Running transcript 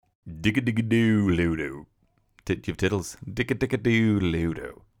Dicka-dicka-doo, Ludo. You have tittles? Dicka-dicka-doo,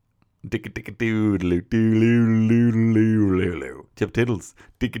 Dicka-dicka-doo-doo-doo-doo-doo-doo-doo. You have tittles?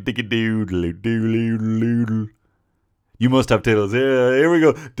 Dicka-dicka-doo-doo-doo-doo-doo. You must have tittles. Yeah, here we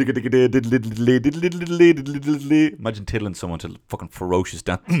go. Imagine tittling someone to fucking ferocious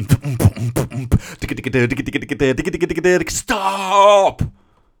dance. Stop!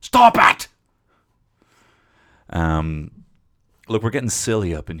 Stop it! Look, we're getting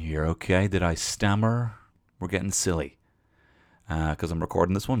silly up in here, okay? Did I stammer? We're getting silly. Because I'm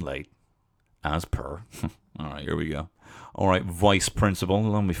recording this one late. As per. Alright, here we go. Alright, vice principal.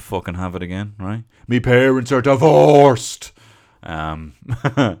 Let me fucking have it again, right? Me parents are divorced!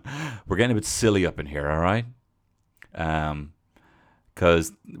 We're getting a bit silly up in here, alright?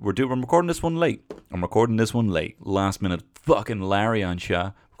 Because I'm recording this one late. Last minute fucking Larry on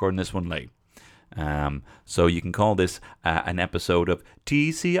Shaw. Recording this one late. So you can call this an episode of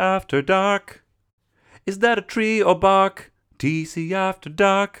TC After Dark. Is that a tree or bark? TC After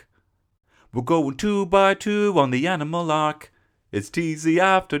Dark. We're going 2 by 2 on the animal ark. It's TC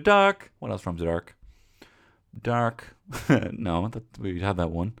After Dark. What else rhymes with ark? Dark. No, we had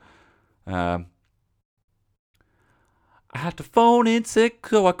that one. I had to phone in sick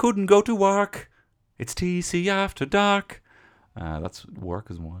so I couldn't go to work. It's TC After Dark. That's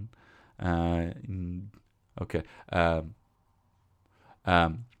work is one. Okay.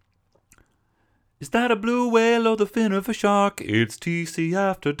 Is that a blue whale or the fin of a shark? It's TC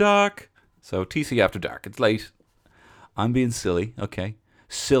After Dark. So TC After Dark. It's late. I'm being silly. Okay.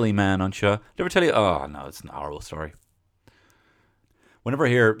 Silly man on show. Did I ever tell you? Oh no, it's an horrible story. Whenever I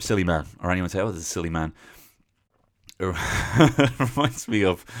hear silly man or anyone say, "Oh, this is a silly man," it reminds me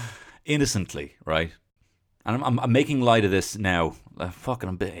of Innocently, right? And I'm making light of this now. Hang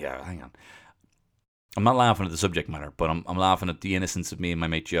on. I'm not laughing at the subject matter, but I'm laughing at the innocence of me and my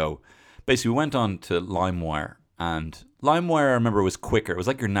mate Joe. Basically, we went on to LimeWire, and LimeWire, I remember, was quicker. It was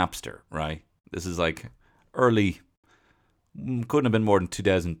like your Napster, right? This is like early, couldn't have been more than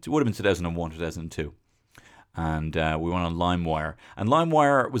 2000. It would have been 2001, 2002. And we went on LimeWire. And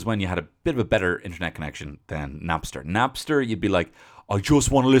LimeWire was when you had a bit of a better internet connection than Napster. Napster, you'd be like, I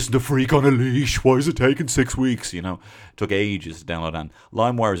just want to listen to Freak on a Leash. Why is it taking 6 weeks? You know, it took ages to download. And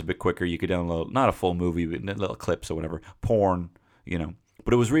LimeWire is a bit quicker. You could download, not a full movie, but little clips or whatever. Porn, you know.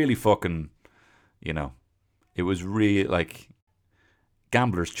 But it was really fucking, you know, it was really like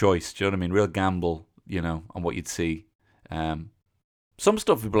gambler's choice. Do you know what I mean? Real gamble, you know, on what you'd see. Some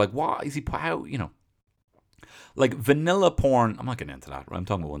stuff would be like, why is he, how, you know. Like vanilla porn, I'm not getting into that, right? I'm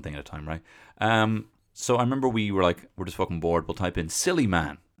talking about one thing at a time, right? So I remember we were like, we're just fucking bored. We'll type in Silly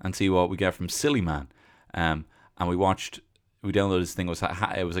Man and see what we get from Silly Man. And we downloaded this thing.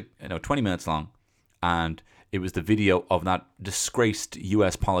 It was like, 20 minutes long. And it was the video of that disgraced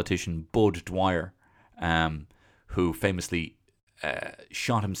US politician, Bud Dwyer, who famously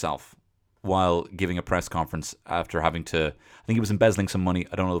shot himself while giving a press conference after having to, I think he was embezzling some money.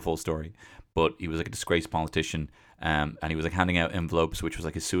 I don't know the full story. But he was like a disgraced politician, and he was like handing out envelopes, which was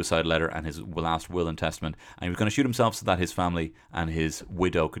like his suicide letter and his last will and testament. And he was going to shoot himself so that his family and his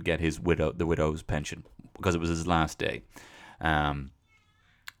widow could get the widow's pension, because it was his last day. And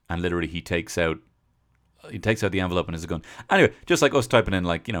literally, he takes out the envelope and his gun. Anyway, just like us typing in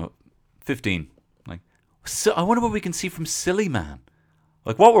 15. Like, so I wonder what we can see from Silly Man.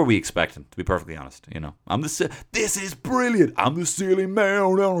 Like, what were we expecting, to be perfectly honest? You know, this is brilliant. I'm the silly man,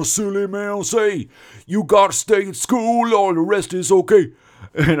 I'm the silly man. Say, you gotta stay in school, all the rest is okay.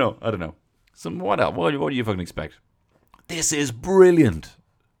 You know, I don't know. What else? What do you fucking expect? This is brilliant.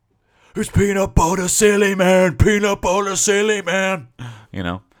 It's peanut butter silly man, peanut butter silly man. You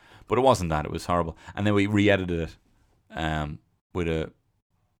know, but it wasn't that. It was horrible. And then we re-edited it with the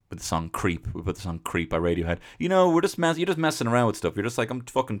song Creep. We put the song Creep by Radiohead. You know, you're just messing around with stuff. You're just like, I'm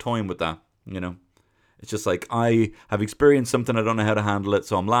fucking toying with that, you know. It's just like, I have experienced something, I don't know how to handle it,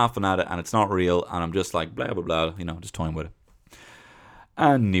 so I'm laughing at it, and it's not real, and I'm just like, blah, blah, blah, you know, just toying with it.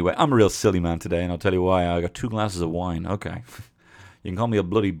 Anyway, I'm a real silly man today, and I'll tell you why. I got 2 glasses of wine. Okay. You can call me a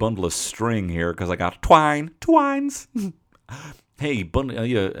bloody bundle of string here, because I got twines. Hey,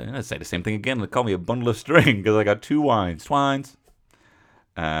 I'd say the same thing again. Call me a bundle of string, because I got 2 wines. Twines.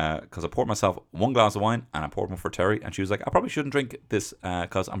 Because I poured myself 1 glass of wine and I poured one for Terry, and she was like, I probably shouldn't drink this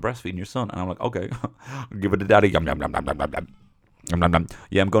because I'm breastfeeding your son. And I'm like, okay, give it to daddy. Yum, yum, yum, yum, yum, yum, yum. Yum, yum, yum.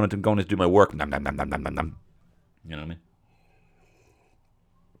 Yeah, I'm going to do my work. Yum, yum, yum, yum, yum, yum. You know what I mean?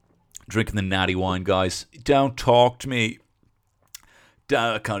 Drinking the natty wine, guys. Don't talk to me.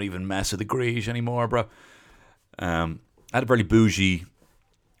 I can't even mess with the grease anymore, bro. I had a very bougie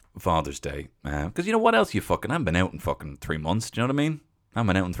Father's Day. Because you know what else? I haven't been out in fucking 3 months. Do you know what I mean? I haven't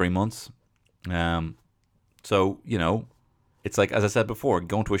been out in 3 months. So, you know, it's like, as I said before,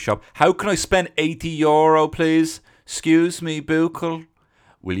 going to a shop. How can I spend €80, please? Excuse me, Buchel.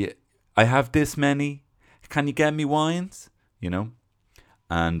 Will you? I have this many. Can you get me wines? You know,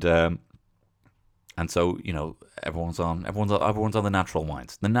 and so, you know, everyone's on the natural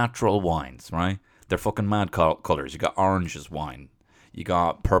wines. The natural wines, right? They're fucking mad colors. You got oranges wine. You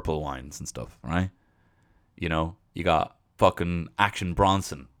got purple wines and stuff, right? You know, you got fucking Action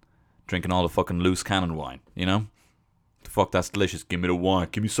Bronson drinking all the fucking loose cannon wine, you know? Fuck, that's delicious. Give me the wine.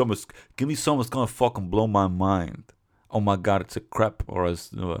 Give me some that's gonna fucking blow my mind. Oh my god, it's a crepe or a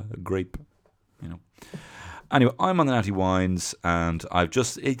grape, you know? Anyway, I'm on the Natty Wines, and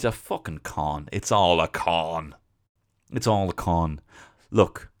it's a fucking con. It's all a con. It's all a con.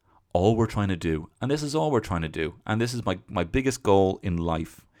 Look, all we're trying to do, and this is all we're trying to do, and this is my biggest goal in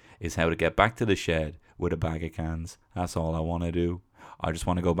life, is how to get back to the shed with a bag of cans. That's all I want to do. I just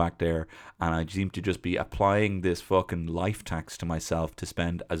want to go back there, and I seem to just be applying this fucking life tax to myself to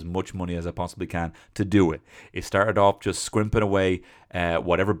spend as much money as I possibly can to do it. It started off just scrimping away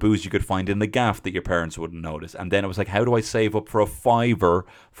whatever booze you could find in the gaff that your parents wouldn't notice, and then it was like, how do I save up for a fiver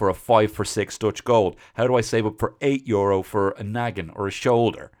for a 5 for 6 Dutch Gold? How do I save up for €8 for a naggin or a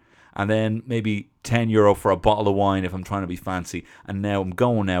shoulder? And then maybe €10 for a bottle of wine if I'm trying to be fancy. And now I'm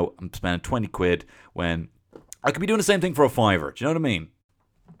going out, I'm spending 20 quid when I could be doing the same thing for a fiver. Do you know what I mean?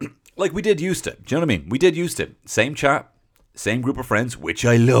 Like we did used to. Do you know what I mean? We did used to. Same chat, same group of friends, which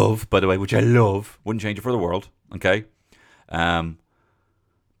I love, by the way, which I love. Wouldn't change it for the world. Okay? But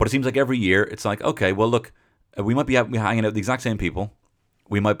it seems like every year it's like, okay, well, look, we might be hanging out with the exact same people.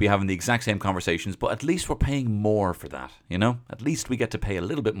 We might be having the exact same conversations, but at least we're paying more for that, you know? At least we get to pay a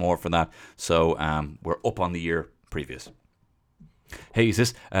little bit more for that. So we're up on the year previous. Hey, is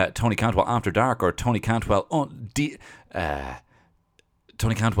this Tony Cantwell After Dark or Tony Cantwell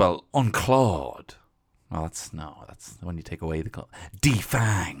Tony Cantwell Unclawed? Well, that's when you take away the claw.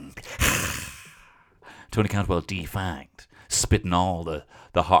 Defanged. Tony Cantwell Defanged. Spitting all the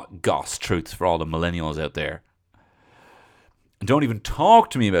hot goss truths for all the millennials out there. And don't even talk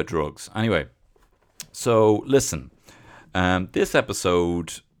to me about drugs. Anyway, so listen. This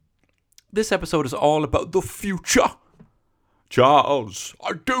episode is all about the future. Charles,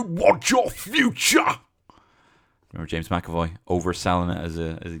 I don't want your future. Remember James McAvoy overselling it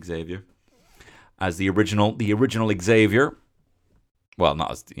as Xavier, as the original Xavier. Well,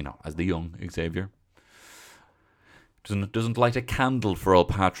 not as the young Xavier. Doesn't light a candle for old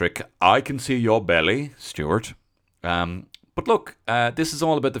Patrick. I can see your belly, Stuart. But look, this is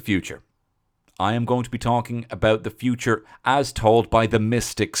all about the future. I am going to be talking about the future as told by the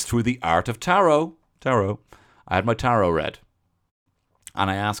mystics through the art of tarot. I had my tarot read. And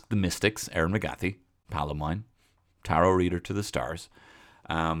I asked the mystics, Aaron McGathy, pal of mine, tarot reader to the stars,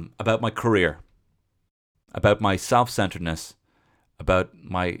 about my career, about my self-centeredness, about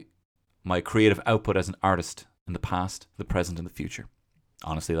my creative output as an artist in the past, the present, and the future.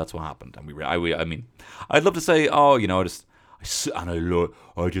 Honestly, that's what happened. And I mean, I'd love to say, oh, you know, I just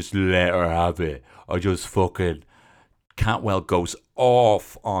let her have it. I just fucking... Cantwell goes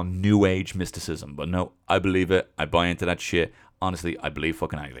off on New Age mysticism. But no, I believe it. I buy into that shit. Honestly, I believe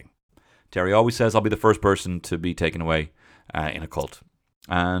fucking anything. Terry always says I'll be the first person to be taken away in a cult.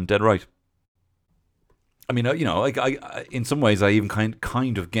 And dead right. I mean, you know, like I in some ways I even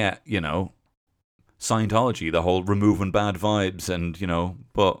kind of get, you know, Scientology, the whole removing bad vibes and, you know,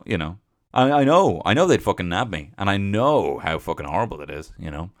 but, you know, I know they'd fucking nab me, and I know how fucking horrible it is, you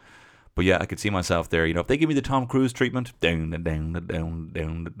know. But yeah, I could see myself there, you know, if they give me the Tom Cruise treatment, down.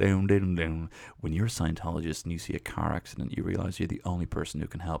 When you're a Scientologist and you see a car accident, you realize you're the only person who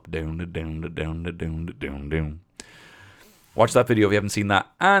can help, down. Watch that video if you haven't seen that.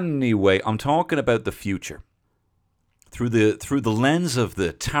 Anyway, I'm talking about the future through the lens of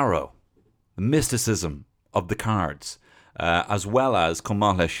the tarot, the mysticism of the cards, as well as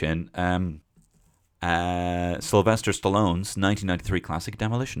Kamala Shin, Sylvester Stallone's 1993 classic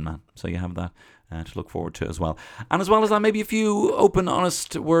Demolition Man. So you have that to look forward to as well. And as well as that, maybe a few open,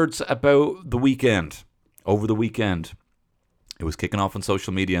 honest words about the weekend. Over the weekend, it was kicking off on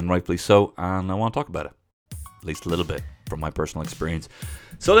social media, and rightfully so, and I want to talk about it. At least a little bit from my personal experience.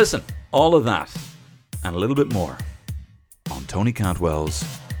 So listen, all of that and a little bit more on Tony Cantwell's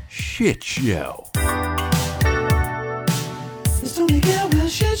Shit Show. It's Tony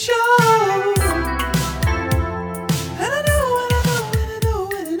Cantwell's Shit Show.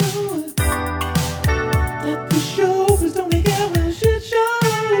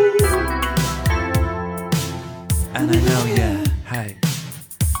 And I know you, hey.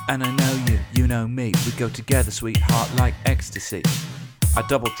 And I know you know me. We go together, sweetheart, like ecstasy. I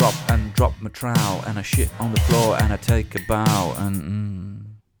double drop and drop my trowel, and I shit on the floor and I take a bow,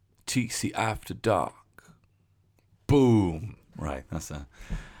 and TC After Dark. Boom. Right, that's that.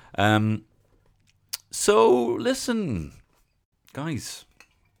 So listen, guys.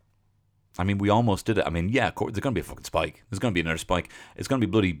 I mean, we almost did it. I mean, yeah, of course, there's going to be a fucking spike. There's going to be another spike. It's going to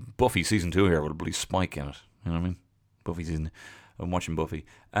be bloody Buffy season 2 here with a bloody spike in it. You know what I mean? Buffy season. I'm watching Buffy.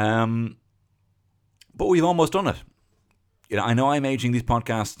 But we've almost done it. You know, I know I'm aging these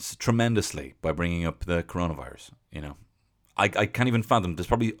podcasts tremendously by bringing up the coronavirus. You know, I can't even fathom. There's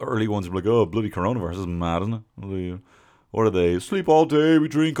probably early ones who are like, oh, bloody coronavirus is mad, isn't it? What are they? Sleep all day, we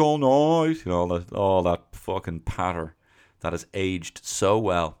drink all night. You know, all that fucking patter that has aged so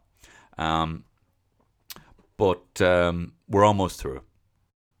well. But we're almost through.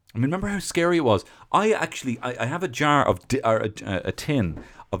 I mean, remember how scary it was? I have a jar of a tin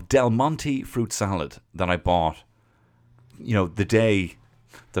of Del Monte fruit salad that I bought. You know, the day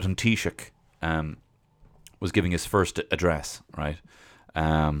that Taoiseach was giving his first address, right?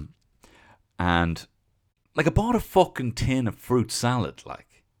 And like I bought a fucking tin of fruit salad,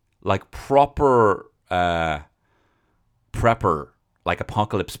 like proper prepper. Like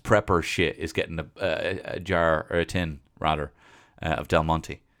apocalypse prepper shit is getting a jar, or a tin, rather, of Del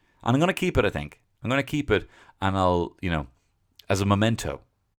Monte. And I'm going to keep it, I think. I'm going to keep it, and I'll, you know, as a memento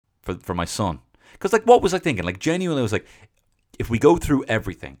for my son. Because, like, what was I thinking? Like, genuinely, I was like, if we go through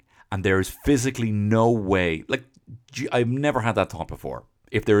everything, and there is physically no way, like, I've never had that thought before.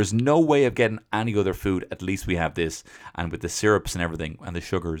 If there is no way of getting any other food, at least we have this. And with the syrups and everything, and the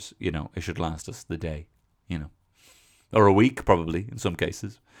sugars, you know, it should last us the day, you know. Or a week, probably, in some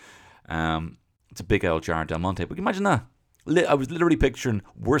cases. It's a big old jar of Del Monte. But imagine that. I was literally picturing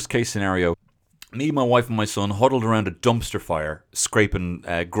worst case scenario. Me, my wife, and my son huddled around a dumpster fire, scraping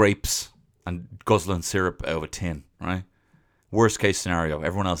grapes and guzzling syrup out of a tin, right? Worst case scenario.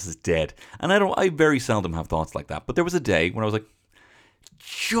 Everyone else is dead. And I very seldom have thoughts like that. But there was a day when I was like,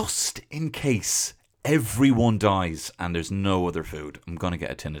 just in case everyone dies and there's no other food, I'm going to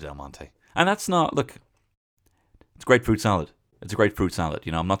get a tin of Del Monte. And that's not, look... It's great fruit salad. It's a great fruit salad.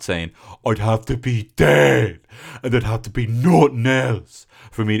 You know, I'm not saying I'd have to be dead and there'd have to be nothing else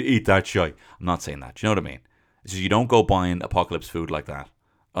for me to eat that shit. I'm not saying that. Do you know what I mean? It's just you don't go buying apocalypse food like that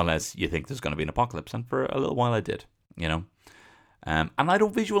unless you think there's going to be an apocalypse. And for a little while I did, you know. And I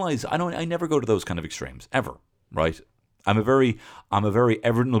don't visualize. I never go to those kind of extremes ever. Right? I'm a very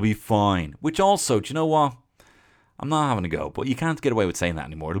everything will be fine. Which also, do you know what? I'm not having a go, but you can't get away with saying that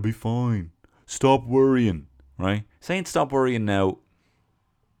anymore. It'll be fine. Stop worrying. Right? Saying stop worrying now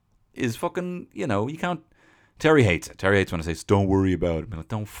is fucking, you know, you can't... Terry hates it. Terry hates when I say, don't worry about it. I'm like,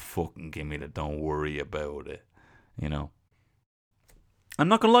 don't fucking give me the don't worry about it. You know? I'm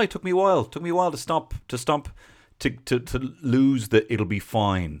not going to lie, it took me a while. It took me a while to lose the it'll be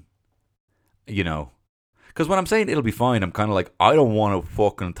fine. You know? Because when I'm saying it'll be fine, I'm kind of like, I don't want to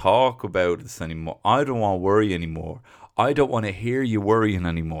fucking talk about this anymore. I don't want to worry anymore. I don't want to hear you worrying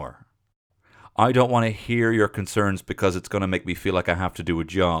anymore. I don't want to hear your concerns because it's going to make me feel like I have to do a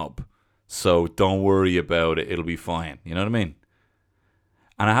job. So don't worry about it. It'll be fine. You know what I mean?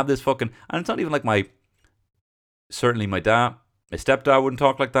 And I have this fucking... And it's not even like certainly my stepdad wouldn't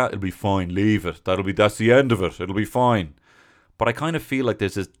talk like that. It'll be fine. Leave it. That's the end of it. It'll be fine. But I kind of feel like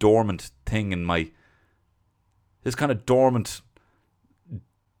there's this dormant thing in this kind of dormant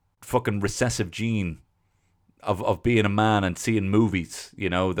fucking recessive gene of being a man and seeing movies, you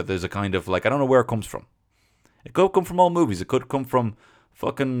know, that there's a kind of, like, I don't know where it comes from. It could come from all movies. It could come from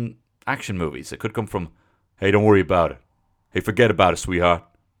fucking action movies. It could come from, hey, don't worry about it. Hey, forget about it, sweetheart.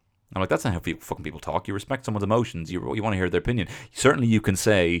 I'm like, that's not how fucking people talk. You respect someone's emotions. You want to hear their opinion. Certainly you can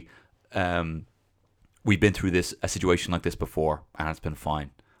say, we've been through a situation like this before, and it's been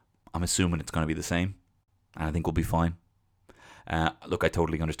fine. I'm assuming it's going to be the same, and I think we'll be fine. Look, I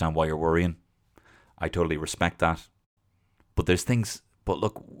totally understand why you're worrying. I totally respect that. But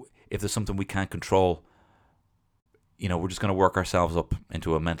look, if there's something we can't control, you know, we're just going to work ourselves up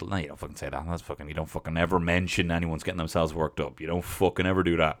into a mental... No, you don't fucking say that. You don't fucking ever mention anyone's getting themselves worked up. You don't fucking ever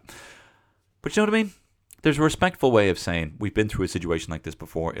do that. But you know what I mean? There's a respectful way of saying, we've been through a situation like this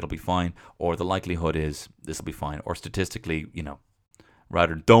before, it'll be fine. Or the likelihood is, this will be fine. Or statistically, you know,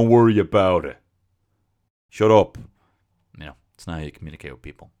 rather, don't worry about it. Shut up. You know, it's not how you communicate with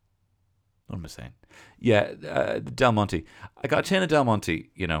people. What am I saying? Yeah, Del Monte. I got a tin of Del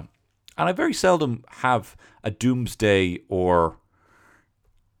Monte, you know, and I very seldom have a doomsday or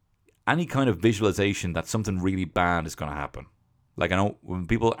any kind of visualization that something really bad is going to happen. Like, I know when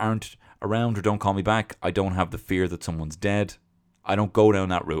people aren't around or don't call me back, I don't have the fear that someone's dead. I don't go down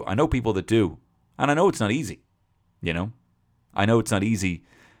that route. I know people that do, and I know it's not easy, you know. I know it's not easy.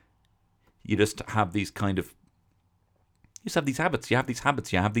 You just have these kind of, you just have these habits. You have these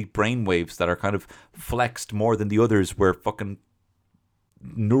habits. You have these brain waves that are kind of flexed more than the others, where fucking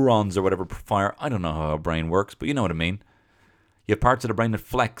neurons or whatever fire. I don't know how a brain works, but you know what I mean. You have parts of the brain that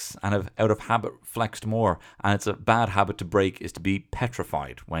flex and have out of habit flexed more. And it's a bad habit to break, is to be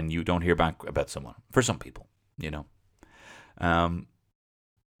petrified when you don't hear back about someone. For some people, you know.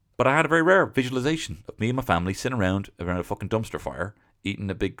 But I had a very rare visualization of me and my family sitting around a fucking dumpster fire, eating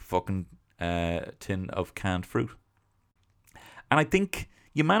a big fucking tin of canned fruit. And I think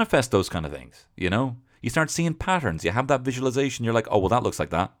you manifest those kind of things, you know? You start seeing patterns. You have that visualization. You're like, oh, well, that looks like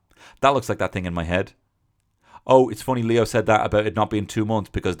that. That looks like that thing in my head. Oh, it's funny Leo said that about it not being 2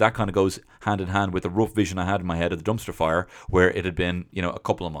 months, because that kind of goes hand in hand with the rough vision I had in my head of the dumpster fire, where it had been, you know, a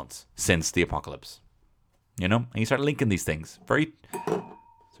couple of months since the apocalypse. You know? And you start linking these things. Sorry,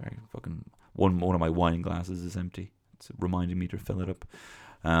 fucking one of my wine glasses is empty. It's reminding me to fill it up.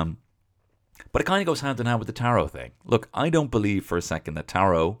 But it kind of goes hand in hand with the tarot thing. Look, I don't believe for a second that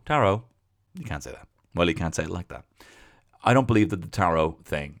tarot, you can't say that. Well, you can't say it like that. I don't believe that the tarot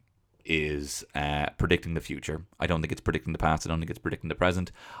thing is predicting the future. I don't think it's predicting the past. I don't think it's predicting the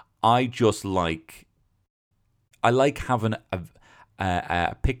present. I like having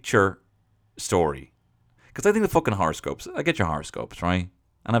a picture story. Because I think the fucking horoscopes, I get your horoscopes, right?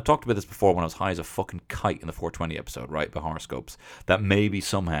 And I've talked about this before when I was high as a fucking kite in the 420 episode, right? About horoscopes. That maybe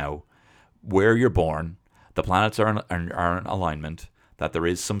somehow, where you're born, the planets are in alignment, that there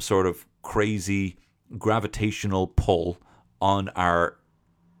is some sort of crazy gravitational pull on our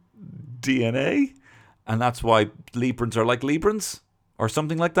DNA, and that's why Librans are like Librans, or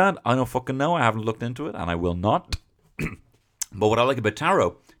something like that. I don't fucking know. I haven't looked into it, and I will not. But what I like about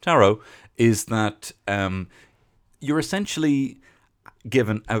tarot is that you're essentially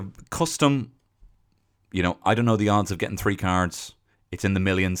given a custom, you know, I don't know the odds of getting 3 cards. It's in the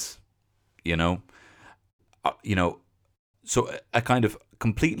millions, you know. So a kind of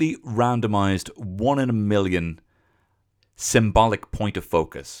completely randomized 1 in a million symbolic point of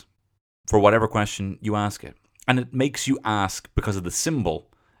focus for whatever question you ask it. And it makes you ask, because of the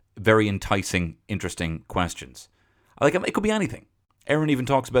symbol, very enticing, interesting questions. Like, it could be anything. Erin even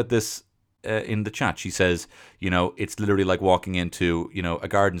talks about this in the chat. She says, you know, it's literally like walking into, you know, a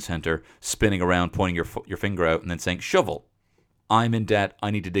garden center, spinning around, pointing your finger out, and then saying, shovel. I'm in debt.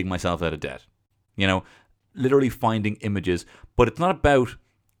 I need to dig myself out of debt. You know, literally finding images. But it's not about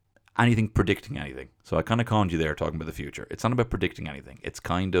anything predicting anything. So I kind of conned you there talking about the future. It's not about predicting anything. It's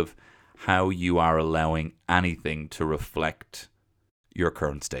kind of how you are allowing anything to reflect your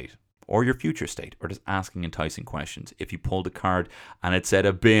current state or your future state, or just asking enticing questions. If you pulled a card and it said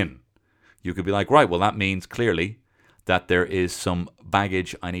a bin, you could be like, right, well, that means clearly that there is some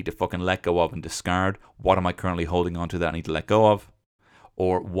baggage I need to fucking let go of and discard. What am I currently holding on to that I need to let go of?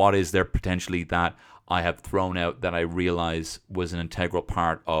 Or what is there potentially that I have thrown out that I realize was an integral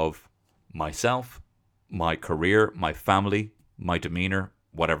part of myself, my career, my family, my demeanor,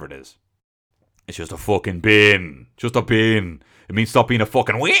 whatever it is. It's just a fucking bin. Just a bin. It means stop being a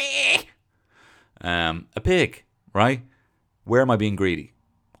fucking wee. A pig, right? Where am I being greedy?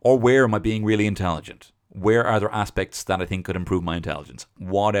 Or where am I being really intelligent? Where are there aspects that I think could improve my intelligence?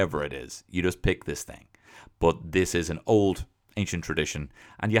 Whatever it is, you just pick this thing. But this is an old, ancient tradition,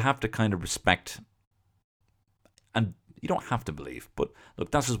 and you have to kind of respect, and you don't have to believe, but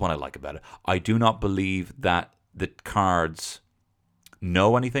look, this is what I like about it. I do not believe that the cards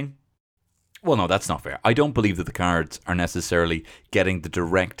know anything. Well, no, that's not fair. I don't believe that the cards are necessarily getting the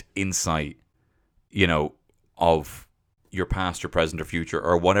direct insight, you know, of your past, your present, or future,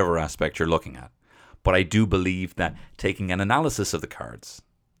 or whatever aspect you're looking at. But I do believe that taking an analysis of the cards,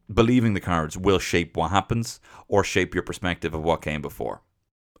 believing the cards will shape what happens or shape your perspective of what came before,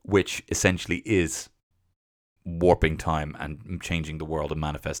 which essentially is warping time and changing the world and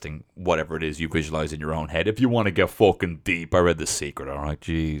manifesting whatever it is you visualize in your own head. If you want to get fucking deep, I read The Secret, all right?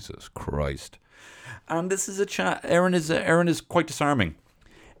 Jesus Christ. And this is a chat. Erin is quite disarming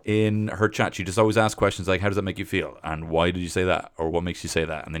in her chat. She just always asks questions like, how does that make you feel? And why did you say that? Or what makes you say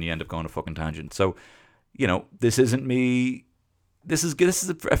that? And then you end up going a fucking tangent. So, you know, this isn't me. This is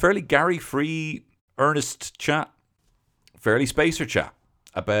a fairly Gary-free, earnest chat. Fairly spacer chat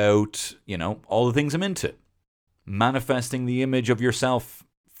about, you know, all the things I'm into. Manifesting the image of yourself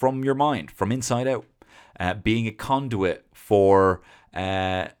from your mind, from inside out. Being a conduit for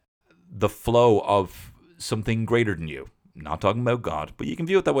the flow of something greater than you. Not talking about God, but you can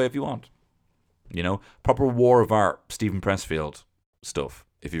view it that way if you want. You know, proper War of Art, Stephen Pressfield stuff,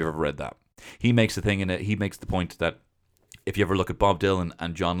 if you've ever read that. He makes the thing in it, he makes the point that if you ever look at Bob Dylan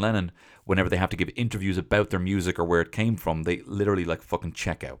and John Lennon, whenever they have to give interviews about their music or where it came from, they literally like fucking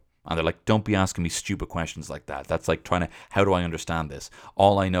check out. And they're like, don't be asking me stupid questions like that. That's like trying to, how do I understand this?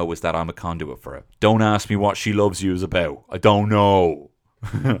 All I know is that I'm a conduit for it. Don't ask me what She Loves You is about. I don't know.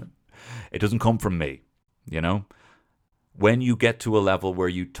 It doesn't come from me, you know? When you get to a level where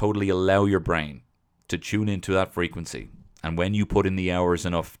you totally allow your brain to tune into that frequency, and when you put in the hours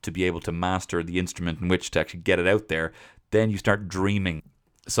enough to be able to master the instrument in which to actually get it out there, then you start dreaming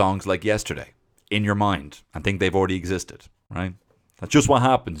songs like Yesterday in your mind and think they've already existed, right? That's just what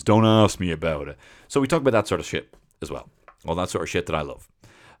happens. Don't ask me about it. So we talk about that sort of shit as well. All that sort of shit that I love.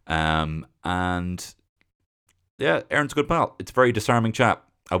 And yeah, Erin's a good pal. It's a very disarming chap.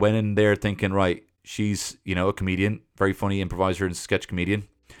 I went in there thinking, right, she's, you know, a comedian, very funny improviser and sketch comedian.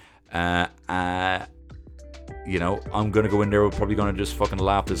 You know, I'm going to go in there, we're probably going to just fucking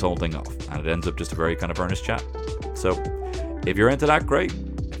laugh this whole thing off. And it ends up just a very kind of earnest chat. So if you're into that, great.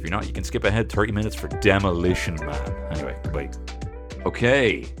 If you're not, you can skip ahead 30 minutes for Demolition Man. Anyway, goodbye.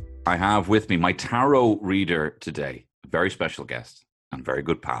 Okay, I have with me my tarot reader today, a very special guest and very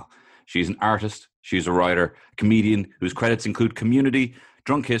good pal. She's an artist, she's a writer, a comedian whose credits include Community,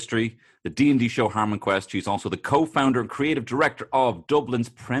 Drunk History, the D&D show Harmon Quest. She's also the co-founder and creative director of Dublin's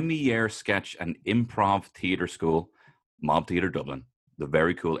premier sketch and improv theatre school, Mob Theatre Dublin, the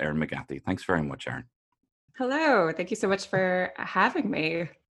very cool Erin McGathy. Thanks very much, Erin. Hello, thank you so much for having me.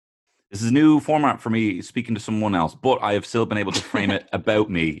 This is a new format for me, speaking to someone else, but I have still been able to frame it about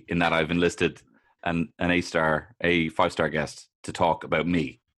me in that I've enlisted an A-star, a 5-star guest to talk about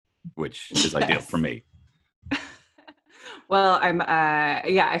me, which is ideal for me. Well,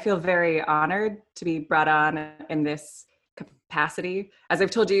 I feel very honored to be brought on in this capacity. As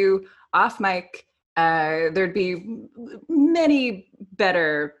I've told you off mic, there'd be many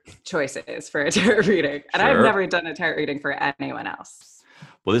better choices for a tarot reading, and I've never done a tarot reading for anyone else.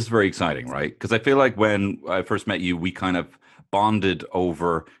 Well, this is very exciting, right? Because I feel like when I first met you, we kind of bonded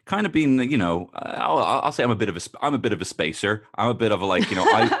over kind of being, you know, I'll say I'm a bit of a spacer. I'm a bit of a like, you know,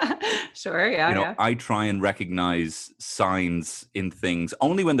 Sure, yeah, you know, yeah. I try and recognize signs in things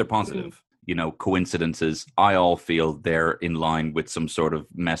only when they're positive. You know, coincidences. I all feel they're in line with some sort of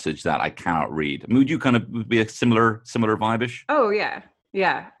message that I cannot read. I mean, would you kind of be a similar vibe-ish? Oh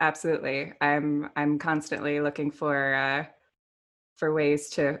yeah, absolutely. I'm constantly looking for ways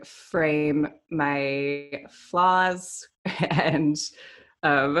to frame my flaws and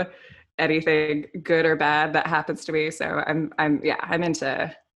anything good or bad that happens to me. So I'm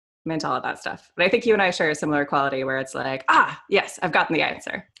into all of that stuff. But I think you and I share a similar quality where it's like, yes, I've gotten the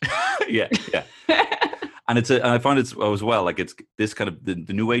answer. yeah. And I find it's as well, like it's this kind of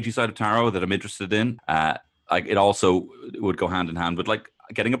the new agey side of tarot that I'm interested in. Like it also would go hand in hand with like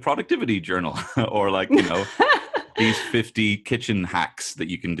getting a productivity journal or like, you know, these 50 kitchen hacks that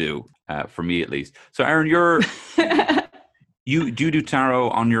you can do, for me at least. So Erin, you do tarot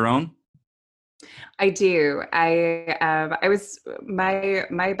on your own? I do. I was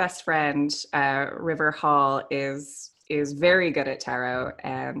my best friend, River Hall, is very good at tarot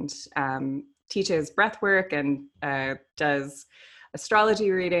and teaches breath work and does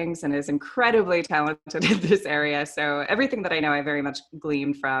astrology readings and is incredibly talented in this area. So everything that I know, I very much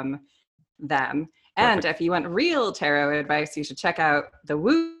gleaned from them. And if you want real tarot advice, you should check out the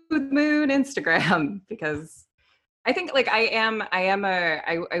Woo Moon Instagram, because I think like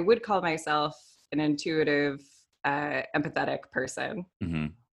I would call myself an intuitive, empathetic person. Mm-hmm.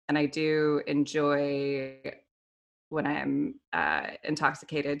 And I do enjoy when I'm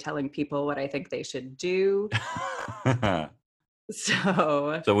intoxicated telling people what I think they should do.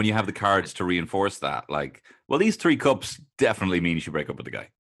 So when you have the cards to reinforce that, like, well, these 3 cups definitely mean you should break up with the guy.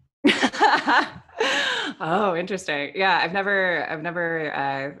 Oh, interesting. Yeah, I've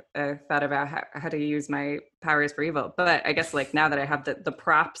never thought about how to use my powers for evil, but I guess like now that I have the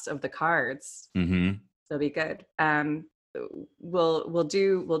props of the cards, they'll be good. We'll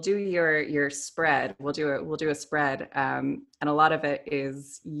do your spread. We'll do a spread, and a lot of it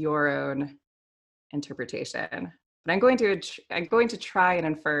is your own interpretation. But I'm going to try and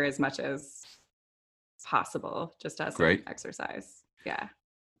infer as much as possible, just as an exercise. Yeah.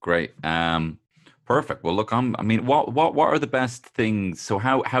 Great. Perfect. Well, look, I mean, what are the best things? So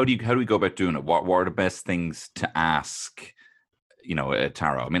how do we go about doing it? What are the best things to ask, you know, at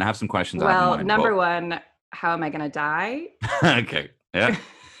tarot? I mean, I have some questions. Well, number one, how am I going to die? Okay. Yeah.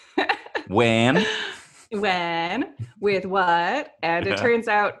 When? With what? And it turns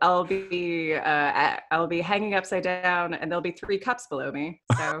out I'll be hanging upside down, and there'll be 3 cups below me.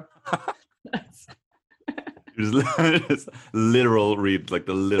 So. Just literal read, like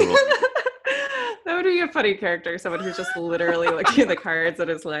the literal. That would be be a funny character, someone who's just literally looking at the cards and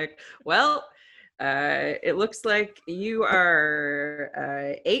is like, well, it looks like you are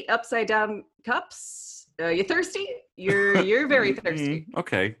 8 upside down cups. You thirsty? You're very thirsty.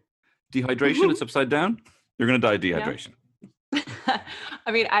 Okay. Dehydration, it's upside down. You're going to die of Yeah. dehydration.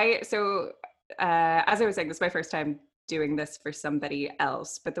 I mean, as I was saying, this is my first time doing this for somebody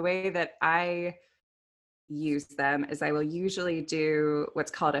else, but the way that I use them is I will usually do what's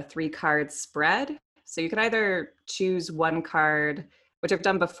called a 3-card spread. So you can either choose one card, which I've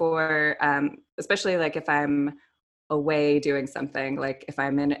done before, especially like if I'm away doing something, like if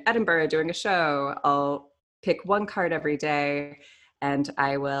I'm in Edinburgh doing a show, I'll pick one card every day and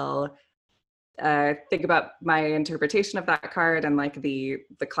I will think about my interpretation of that card and like the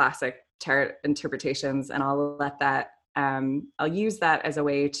classic tarot interpretations, and I'll let that I'll use that as a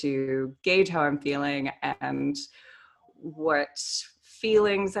way to gauge how I'm feeling and what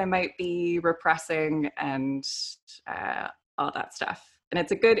feelings I might be repressing and all that stuff. And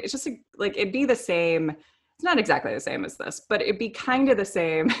it's just like it'd be the same. It's not exactly the same as this, but it'd be kind of the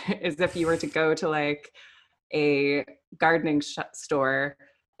same as if you were to go to like a gardening store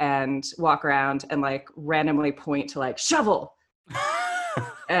and walk around and like randomly point to like shovel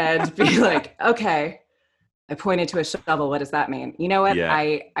and be like, okay, I pointed to a shovel. What does that mean? You know what? Yeah.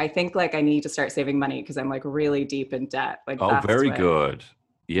 I think like I need to start saving money because I'm like really deep in debt. Like, Oh, that's very what, good.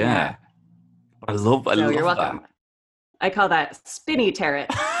 Yeah. Yeah. I love You're welcome. I call that spinny tarot.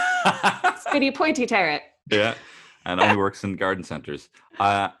 that. Spinny pointy tarot. Yeah. And only works in garden centers.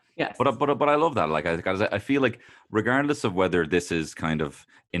 Yes. But I love that. Like I feel like regardless of whether this is kind of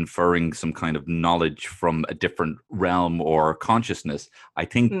inferring some kind of knowledge from a different realm or consciousness, I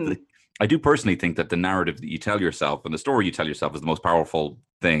think I do personally think that the narrative that you tell yourself and the story you tell yourself is the most powerful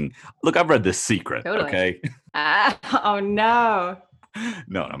thing. Look, I've read The Secret. Totally. Okay. Oh no.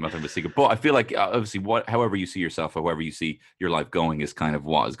 No, I'm not talking about secret. But I feel like obviously, however you see yourself, or however you see your life going, is kind of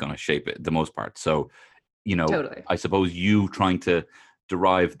what is going to shape it the most part. So, Totally. I suppose you trying to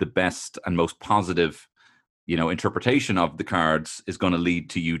derive the best and most positive, interpretation of the cards is going to lead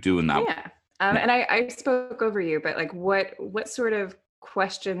to you doing that. Yeah. And I spoke over you, but like, what sort of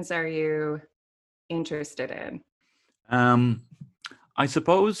questions are you interested in? I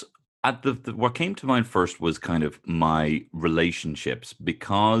suppose at the what came to mind first was kind of my relationships,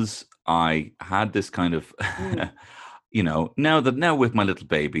 because I had this kind of, now with my little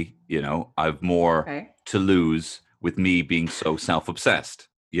baby, I've more Okay. to lose with me being so self-obsessed,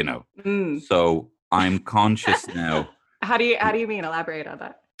 So I'm conscious now. How do you mean? Elaborate on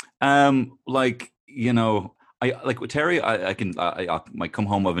that. Like, I like with Terry, I might come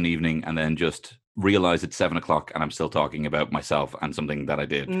home of an evening and then just realize it's 7 o'clock and I'm still talking about myself and something that I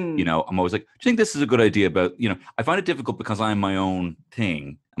did. I'm always like, do you think this is a good idea about, I find it difficult because I'm my own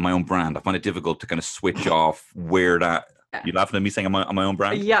thing and my own brand. I find it difficult to kind of switch off where that, you laughing at me saying I'm my own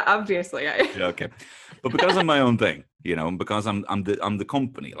brand? Yeah, obviously. Yeah, okay. But because I'm my own thing, and because I'm the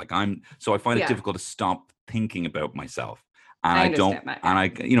company, like so I find it difficult to stop thinking about myself. And I don't, that, and I,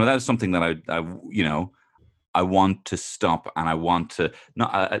 that's something that I want to stop, and I want to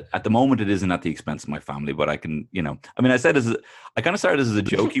not at the moment. It isn't at the expense of my family, but I can, I mean, I kind of started this as a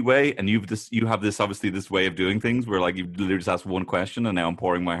jokey way, and you have this obviously this way of doing things where like you literally just ask one question, and now I'm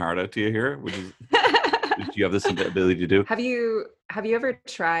pouring my heart out to you here, which is. Do you have this ability to do? Have you ever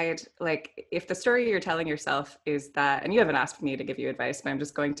tried, like, if the story you're telling yourself is that, and you haven't asked me to give you advice, but I'm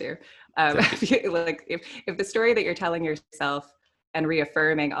just going to, if the story that you're telling yourself and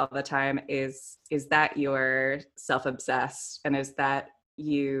reaffirming all the time is that you're self-obsessed, and is that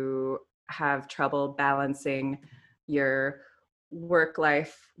you have trouble balancing your work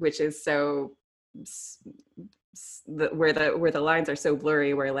life, which is so where the lines are so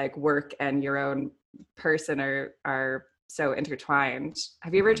blurry, where like work and your own person are so intertwined.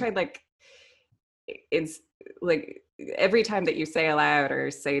 Have you ever tried, like, it's like every time that you say aloud or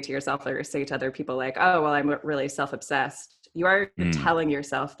say to yourself or say to other people like, oh well, I'm really self-obsessed, you are telling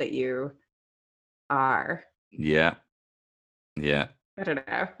yourself that you are. Yeah I don't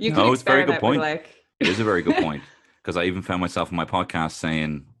know, you can it's a very good point. It is a very good point, because I even found myself in my podcast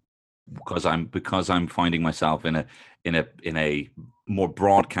saying, because I'm finding myself in a more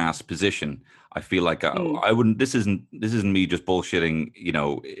broadcast position, I feel like I wouldn't. This isn't me just bullshitting,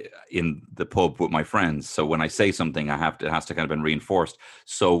 in the pub with my friends. So when I say something, it has to kind of been reinforced.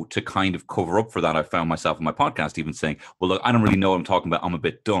 So to kind of cover up for that, I found myself in my podcast even saying, "Well, look, I don't really know what I'm talking about. I'm a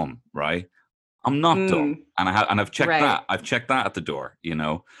bit dumb, right? I'm not dumb, and I've checked that. I've checked that at the door,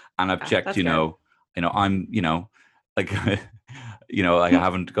 and I've checked, I'm, like." You know, like I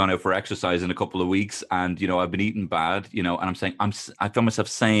haven't gone out for exercise in a couple of weeks, and you know, I've been eating bad. You know, and I'm saying I found myself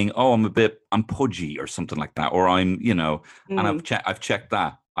saying, "Oh, I'm pudgy" or something like that, or I'm, you know, and Mm. I've checked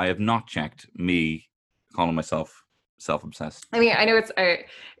that. I have not checked me calling myself self-obsessed. I mean, I know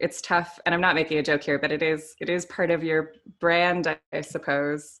it's tough, and I'm not making a joke here, but it is part of your brand, I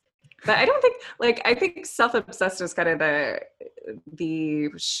suppose. But I don't think like I think self-obsessed is kind of the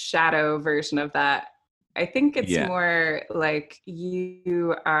shadow version of that. I think it's Yeah. more like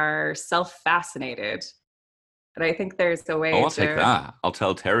you are self-fascinated, and I think there's a Oh, way I'll take to, that. I'll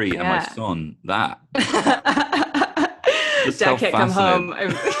tell Terry and my yeah. son that. Just Dad can't come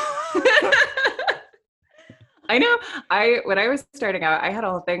self-fascinated. home. I know. I when I was starting out, I had a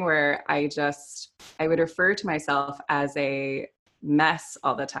whole thing where I would refer to myself as a mess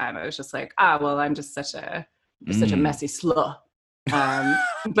all the time. I was just like, well, I'm just such a Mm. messy slut.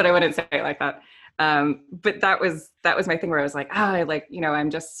 But I wouldn't say it like that. But that was my thing where I was like, I like, I'm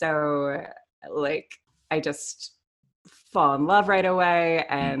just so like I just fall in love right away,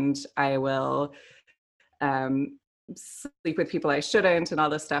 Mm. and I will um sleep with people I shouldn't and all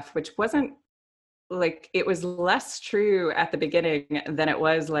this stuff, which wasn't like, it was less true at the beginning than it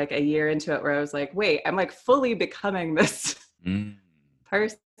was like a year into it, where I was like, wait, I'm like fully becoming this Mm.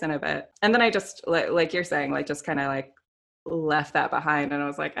 person of it. And then I just like you're saying, like just kind of like left that behind, and I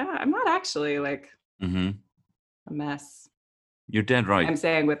was like, I'm not actually like Hmm. a mess. You're dead right. I'm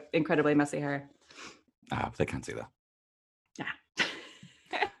saying with incredibly messy hair. They can't see that.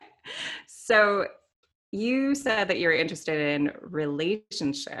 Yeah. So you said that you're interested in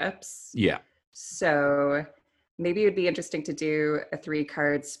relationships. Yeah. So maybe it would be interesting to do a 3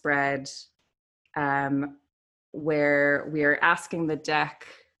 card spread, um, where we are asking the deck,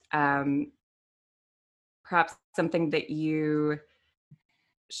 um, perhaps something that you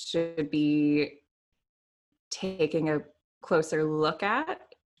should be taking a closer look at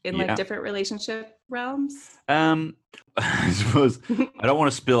in like Yeah. different relationship realms. Um, I suppose I don't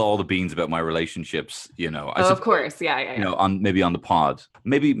want to spill all the beans about my relationships. You know, I Oh, of suppose, course. Yeah, yeah, you yeah. know, on maybe on the pod.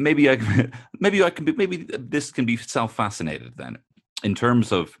 Maybe this can be self-fascinated then, in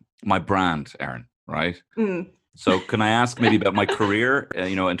terms of my brand, Aaron. Right. Mm. So can I ask maybe about my career?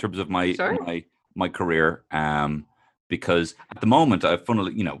 You know, in terms of Sure. my career, because at the moment I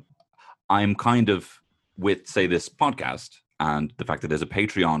funnily, you know, I'm kind of with, say, this podcast and the fact that there's a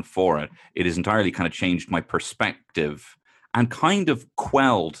Patreon for it, it has entirely kind of changed my perspective and kind of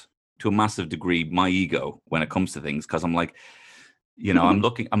quelled to a massive degree my ego when it comes to things. Cause I'm like, you know, I'm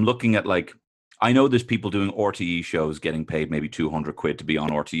looking at like, I know there's people doing RTE shows getting paid maybe 200 quid to be on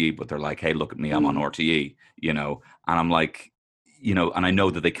RTE, but they're like, hey, look at me, I'm on Mm. RTE, you know, and I'm like, you know, and I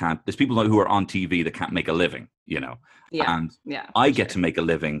know that they can't, there's people who are on TV that can't make a living, you know, Yeah, and yeah, I for get to sure. make a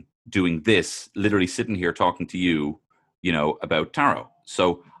living doing this, literally sitting here talking to you, you know, about tarot.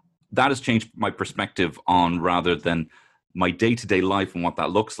 So that has changed my perspective on, rather than my day to day life and what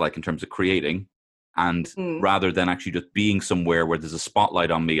that looks like in terms of creating, and Mm. rather than actually just being somewhere where there's a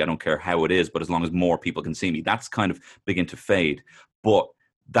spotlight on me. I don't care how it is, but as long as more people can see me, that's kind of begin to fade. But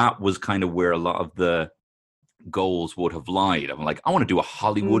that was kind of where a lot of the goals would have lied. I'm like, I want to do a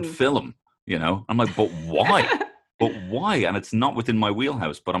Hollywood Mm. film, you know? I'm like, but why? But why? And it's not within my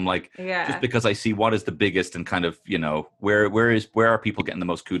wheelhouse. But I'm like, just Yeah. because I see what is the biggest and kind of, you know, where are people getting the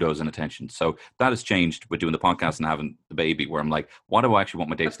most kudos and attention? So that has changed with doing the podcast and having the baby, where I'm like, what do I actually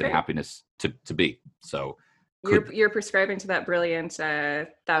want my day That's to day great. happiness to be? So You're could you're prescribing to that brilliant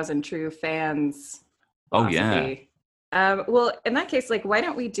thousand true fans oh yeah, philosophy. Well, in that case, like, why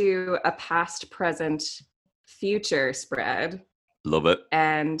don't we do a past, present, future spread, love it.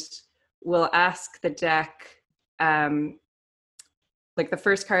 and we'll ask the deck. Um, like, the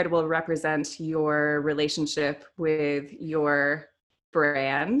first card will represent your relationship with your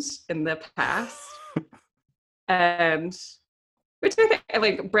brand in the past, and which I think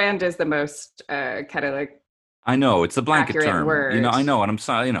like brand is the most kind of like I know it's a blanket accurate term, you know. word. I know, and I'm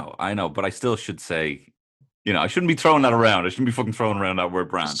sorry, you know, I know, but I still should say, you know, I shouldn't be throwing that around. I shouldn't be fucking throwing around that word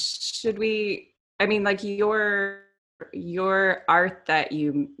brand. Should we, I mean, like, your art that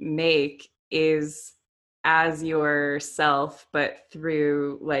you make is as yourself, but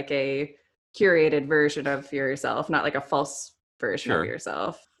through like a curated version of yourself, not like a false version of Sure.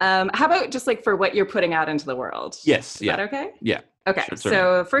 yourself. How about just like for what you're putting out into the world? Yes. Is that Yeah. okay? Yeah. Okay, Sure. Certainly.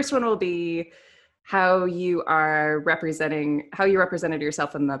 so first one will be how you represented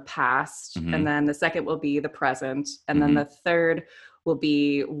yourself in the past, and Hmm. then the second will be the present, and then Hmm. the third will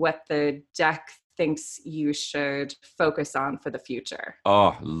be what the deck thinks you should focus on for the future.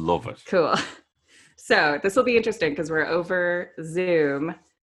 Oh, love it. Cool. So this will be interesting because we're over Zoom,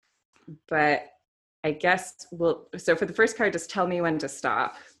 but I guess so for the first card, just tell me when to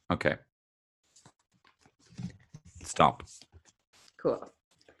stop. Okay. Stop. Cool.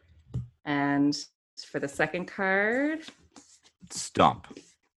 And for the second card, Stop.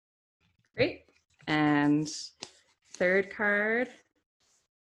 great. And third card,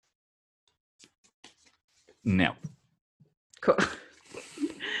 No. cool.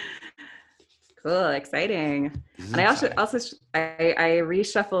 Cool, exciting. And I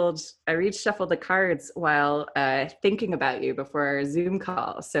reshuffled the cards while thinking about you before our Zoom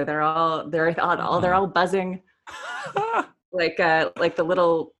call. So they're all buzzing like the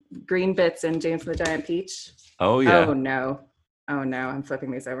little green bits in James and the Giant Peach. Oh yeah. Oh no, I'm flipping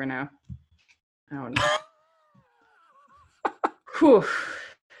these over now. Oh no. Whew.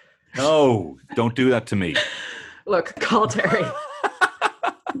 No, don't do that to me. Look, call Terry.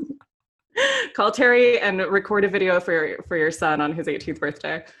 Call Terry and record a video for your son on his 18th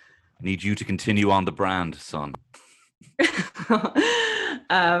birthday. I need you to continue on the brand, son.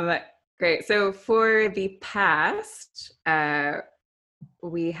 Great. So for the past,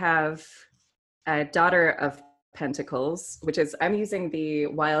 we have a Daughter of Pentacles, which is, I'm using the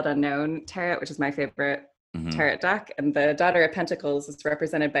Wild Unknown tarot, which is my favorite tarot deck. And the Daughter of Pentacles is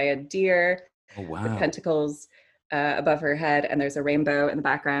represented by a deer with pentacles above her head, and there's a rainbow in the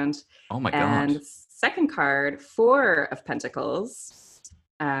background. Oh my God. And second card, Four of Pentacles,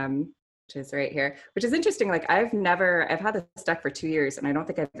 which is right here, which is interesting. Like I've had this deck for 2 years and I don't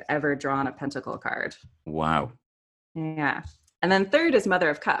think I've ever drawn a pentacle card. Wow. Yeah. And then third is Mother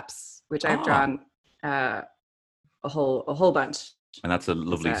of Cups, which I've drawn a whole bunch. And that's a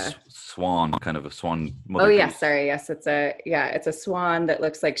lovely swan, kind of a swan. Oh yeah, sorry. Yes, it's a swan that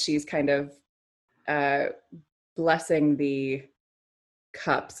looks like she's kind of blessing the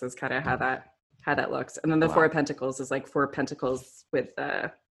cups is kind of how that looks. And then the Four of Pentacles is like four pentacles with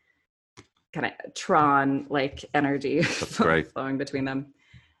kind of Tron like energy flowing between them.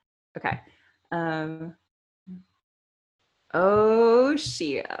 Okay. Oh,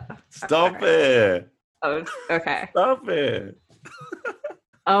 Shia. Stop it. Oh, okay. Stop it.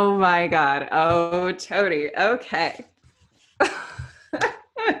 Oh my God. Oh, Tony. Okay.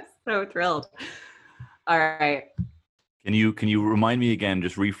 So thrilled. All right. Can you remind me again,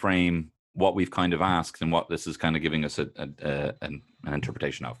 just reframe what we've kind of asked and what this is kind of giving us an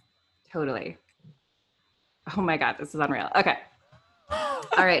interpretation of? Totally. Oh my God, this is unreal. Okay.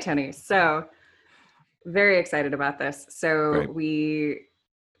 All right, Tony. So very excited about this. So Great.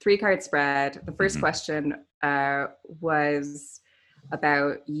 3-card spread. The first question was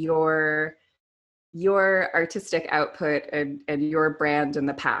about your artistic output and your brand in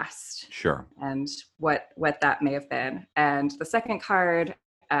the past. Sure. And what that may have been. And the second card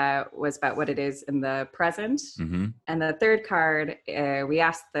was about what it is in the present. Mm-hmm. And the third card, we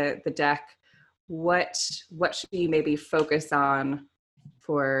asked the deck, what should you maybe focus on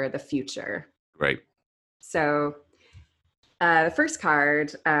for the future? Great. So the first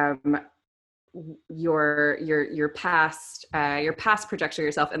card, your past projection of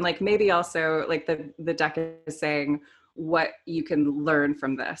yourself, and like maybe also like the deck is saying what you can learn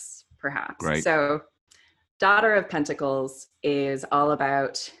from this, perhaps. Right. So Daughter of Pentacles is all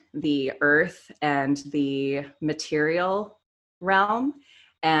about the earth and the material realm.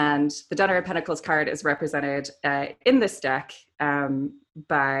 And the Daughter of Pentacles card is represented in this deck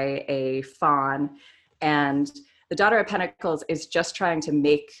by a fawn. And the Daughter of Pentacles is just trying to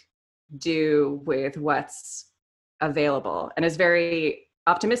make do with what's available and is very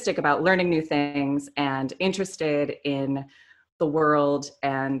optimistic about learning new things and interested in the world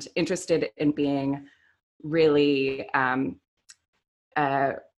and interested in being really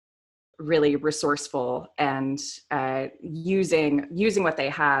really resourceful and using what they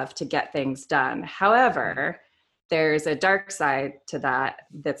have to get things done. However, there's a dark side to that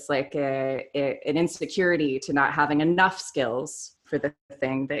that's like an insecurity to not having enough skills for the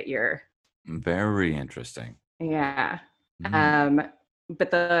thing that you're. Very interesting. Yeah.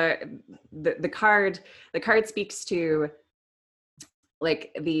 But the card speaks to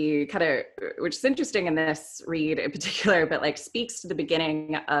like the kind of, which is interesting in this read in particular, but like speaks to the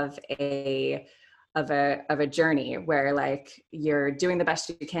beginning of a journey where like you're doing the best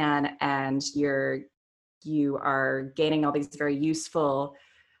you can and you are gaining all these very useful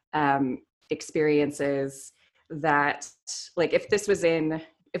experiences that like if this was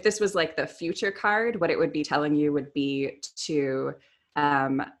like the future card, what it would be telling you would be to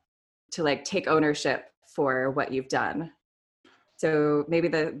like take ownership for what you've done. So maybe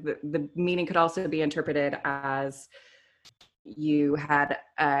the meaning could also be interpreted as you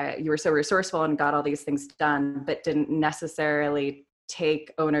were so resourceful and got all these things done, but didn't necessarily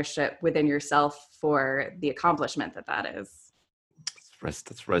take ownership within yourself for the accomplishment that that is.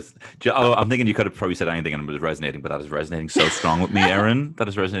 Oh, I'm thinking you could have probably said anything and it was resonating, but that is resonating so strong with me, Erin. That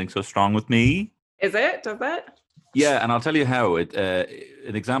is resonating so strong with me. Is it? Does it? Yeah, and I'll tell you how. An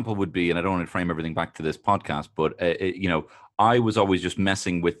example would be, and I don't want to frame everything back to this podcast, but I was always just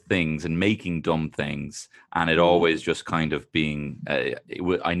messing with things and making dumb things, and it always just kind of being.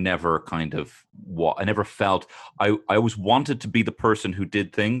 I never kind of what I never felt. I always wanted to be the person who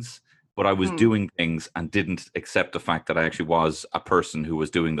did things, but I was doing things and didn't accept the fact that I actually was a person who was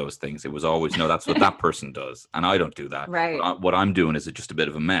doing those things. It was always, no, that's what that person does, and I don't do that. Right. What I'm doing is just a bit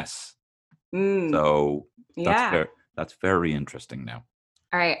of a mess. So Yeah. that's very interesting now.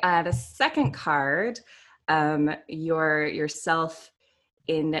 All right. The second card, yourself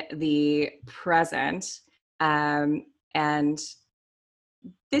in the present. And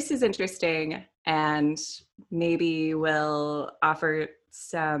this is interesting and maybe will offer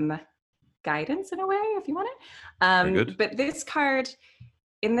some guidance in a way if you want it. Very good. But in this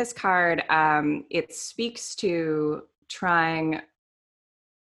card, it speaks to trying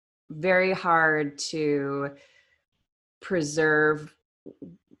very hard to preserve,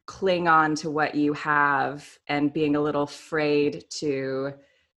 cling on to what you have, and being a little afraid to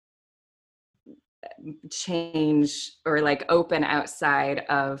change or like open outside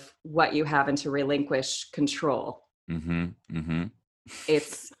of what you have and to relinquish control.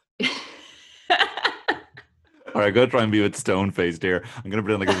 It's all right, go try and be with stone faced here. I'm gonna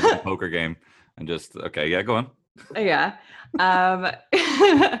pretend like it's a poker game and just okay, yeah, go on. Yeah.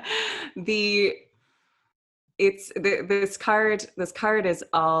 This card is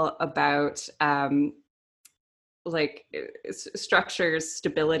all about like structures,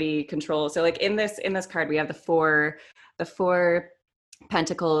 stability, control. So like in this card we have the four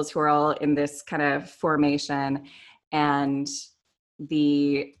pentacles who are all in this kind of formation, and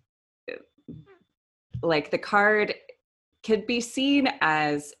the card could be seen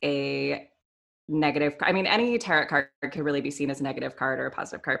as a negative. I mean, any tarot card could really be seen as a negative card or a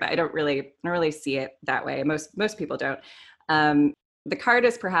positive card, but I don't really see it that way. Most people don't. The card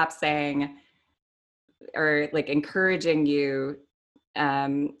is perhaps saying, or like encouraging you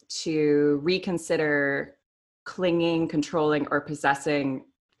to reconsider clinging, controlling, or possessing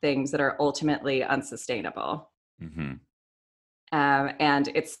things that are ultimately unsustainable. And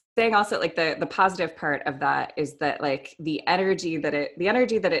it's saying also like the positive part of that is that like the energy that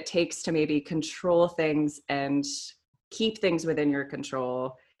it takes to maybe control things and keep things within your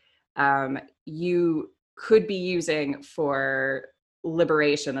control, you could be using for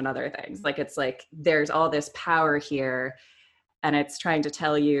liberation and other things. Like it's like there's all this power here, and it's trying to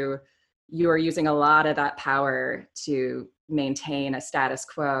tell you are using a lot of that power to maintain a status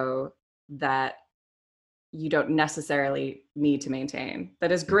quo that you don't necessarily need to maintain. That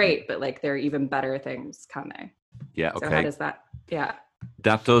is great, but like there are even better things coming. Yeah. Okay. So how does that? Yeah.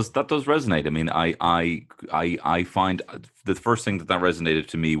 That does resonate. I mean, I find the first thing that resonated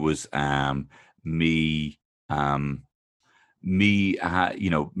to me was me maybe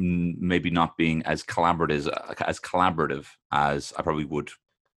not being as collaborative as I probably would,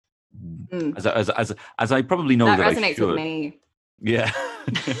 as I probably know that resonates I should. With me. Yeah.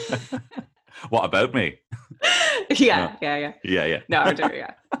 What about me? Yeah. No, I'm doing,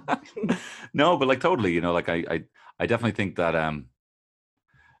 yeah. No, but like totally, like I definitely think that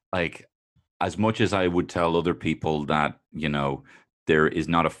like as much as I would tell other people that, there is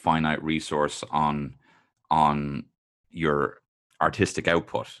not a finite resource on your artistic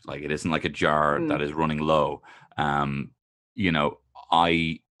output. Like it isn't like a jar that is running low. I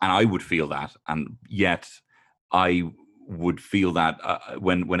would feel that, and yet I would feel that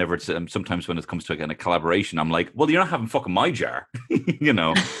whenever it's sometimes when it comes to a collaboration, I'm like, well, you're not having fucking my jar,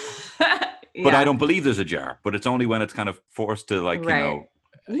 Yeah. But I don't believe there's a jar. But it's only when it's kind of forced to like, right.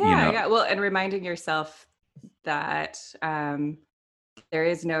 Yeah. Well, and reminding yourself that there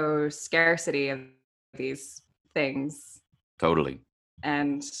is no scarcity of these things. Totally.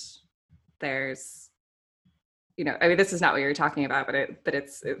 And there's, I mean, this is not what you're talking about, but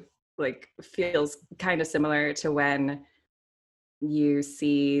it like feels kind of similar to when you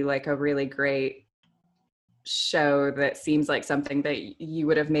see like a really great show that seems like something that you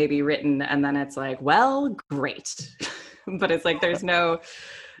would have maybe written, and then it's like, well, great. But it's like there's no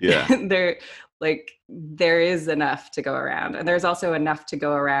there is enough to go around, and there's also enough to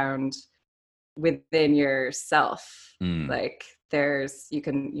go around within yourself. Like there's you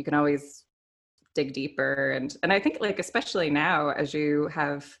can always dig deeper, and I think like especially now, as you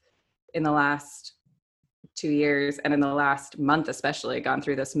have in the last 2 years and in the last month especially gone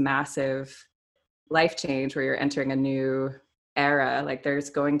through this massive life change where you're entering a new era, like there's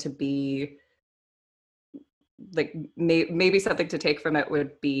going to be like maybe something to take from it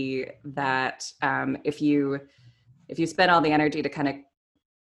would be that if you spend all the energy to kind of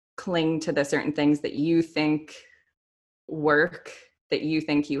cling to the certain things that you think work, that you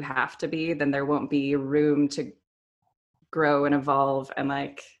think you have to be, then there won't be room to grow and evolve and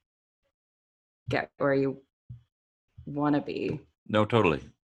like get where you want to be. No, totally.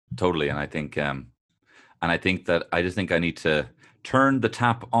 And I think that I just think I need to turn the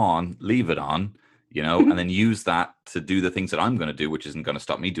tap on, leave it on, and then use that to do the things that I'm going to do, which isn't going to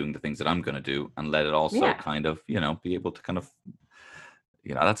stop me doing the things that I'm going to do, and let it also kind of, be able to kind of,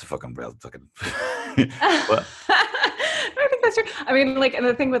 that's a fucking real fucking. But I think that's true. I mean, like, and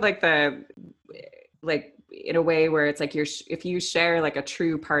the thing with like in a way where it's like if you share like a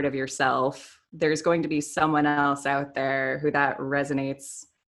true part of yourself, there's going to be someone else out there who that resonates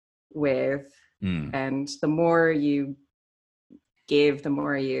with. And the more you give, the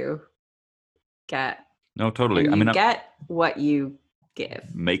more you get. No, totally. And you get what you give.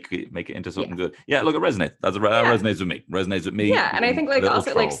 Make it into something good. Yeah, look, it resonates. That resonates with me. Resonates with me. Yeah, and I think like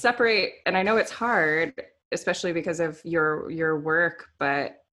also like separate. And I know it's hard, especially because of your work,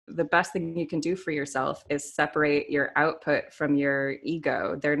 but the best thing you can do for yourself is separate your output from your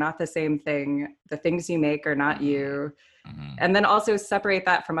ego. They're not the same thing. The things you make are not you. And then also separate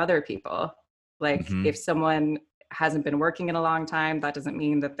that from other people. Like if someone hasn't been working in a long time, that doesn't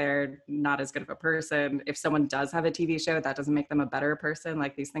mean that they're not as good of a person. If someone does have a TV show, that doesn't make them a better person.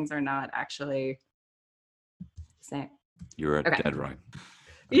 Like these things are not actually the same. You're dead right.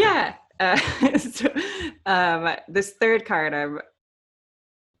 Okay. Yeah. So, this third card I'm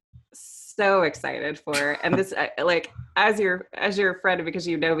so excited for, and this like as your friend, because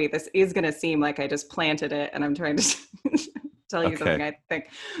you know me, this is going to seem like I just planted it and I'm trying to tell you something I think,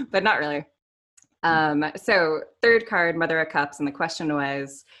 but not really. So third card, Mother of Cups, and the question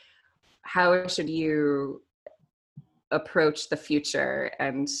was, how should you approach the future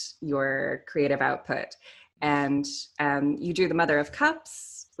and your creative output? And you drew the Mother of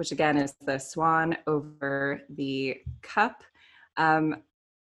Cups, which again is the swan over the cup.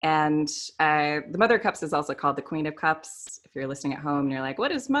 And the Mother of Cups is also called the Queen of Cups. If you're listening at home and you're like,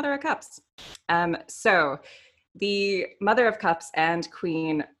 what is Mother of Cups? So the Mother of Cups and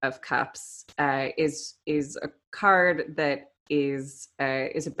Queen of Cups is a card that is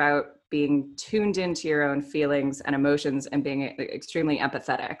about being tuned into your own feelings and emotions and being extremely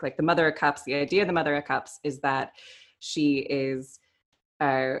empathetic. Like the Mother of Cups, the idea of the Mother of Cups is that she is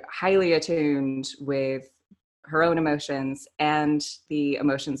highly attuned with her own emotions and the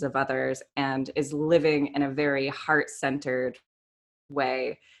emotions of others, and is living in a very heart-centered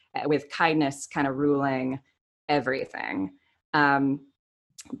way with kindness kind of ruling everything.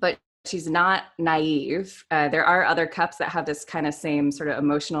 But she's not naive. There are other cups that have this kind of same sort of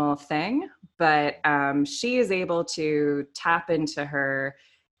emotional thing, but she is able to tap into her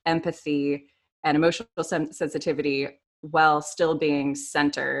empathy and emotional sensitivity while still being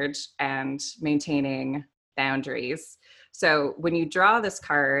centered and maintaining boundaries. So when you draw this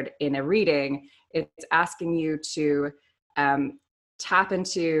card in a reading, it's asking you to tap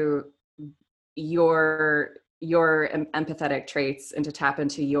into your empathetic traits and to tap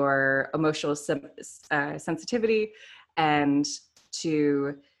into your emotional sensitivity, and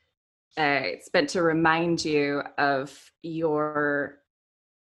to it's meant to remind you of a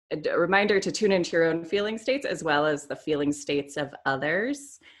reminder to tune into your own feeling states as well as the feeling states of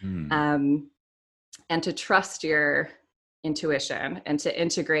others, and to trust your intuition and to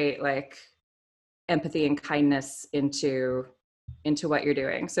integrate like empathy and kindness into what you're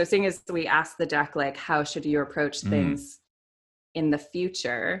doing. So seeing as we asked the deck, like, how should you approach things in the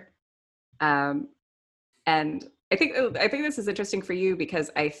future? And I think this is interesting for you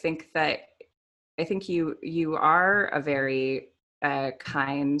because I think you are a very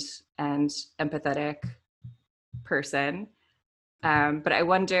kind and empathetic person. But I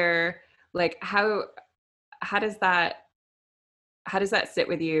wonder, like, how does that sit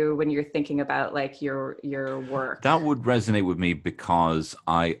with you when you're thinking about like your work? That would resonate with me because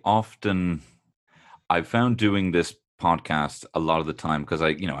I've found doing this podcast a lot of the time, because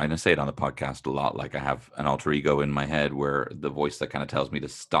I say it on the podcast a lot, like I have an alter ego in my head where the voice that kind of tells me to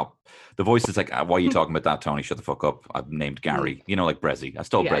stop, the voice is like, why are you talking about that, Tony? Shut the fuck up. I've named Gary, like Brezzy. I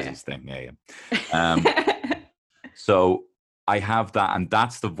stole Brezzy's thing. Yeah. So I have that, and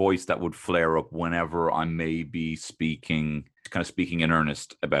that's the voice that would flare up whenever I may be speaking in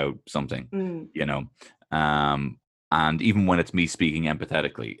earnest about something, and even when it's me speaking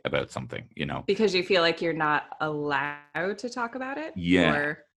empathetically about something, because you feel like you're not allowed to talk about it. Yeah.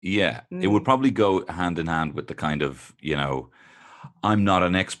 Or... Yeah, it would Mm. probably go hand in hand with the kind of, I'm not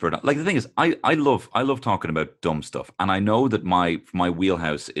an expert. Like the thing is, I love talking about dumb stuff, and I know that my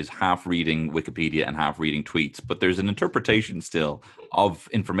wheelhouse is half reading Wikipedia and half reading tweets, but there's an interpretation still of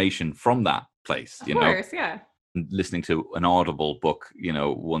information from that place. Of course, yeah. Listening to an Audible book,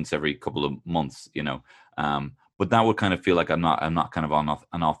 once every couple of months. But that would kind of feel like I'm not kind of on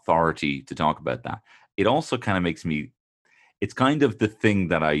an authority to talk about that. It also kind of makes me. It's kind of the thing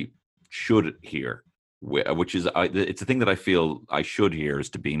that I should hear, which is it's a thing that I feel I should hear is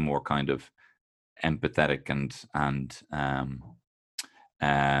to be more kind of empathetic and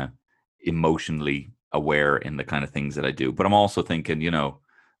uh, emotionally aware in the kind of things that I do. But I'm also thinking,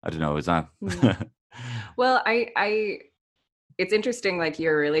 I don't know, is that Mm. Well, it's interesting, like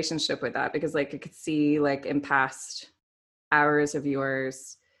your relationship with that, because like I could see like in past hours of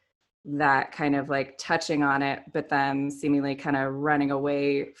yours that kind of like touching on it, but then seemingly kind of running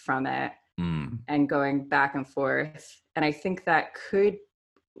away from it mm, and going back and forth. And I think that could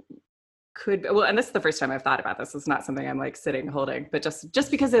well, and this is the first time I've thought about this. It's not something I'm like sitting holding, but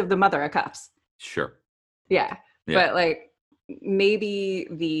just because of the Mother of Cups. sure, Yeah. yeah, But like maybe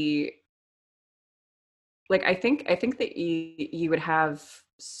the like I think that you would have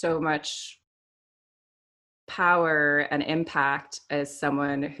so much power and impact as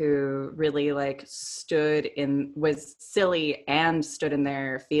someone who really like was silly and stood in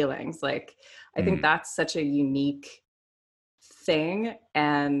their feelings. Like I think mm, that's such a unique thing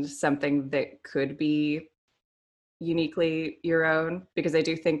and something that could be uniquely your own, because I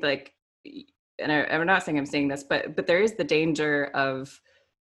do think like, and I'm not saying I'm saying this, but there is the danger of,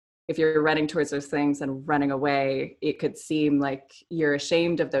 if you're running towards those things and running away, it could seem like you're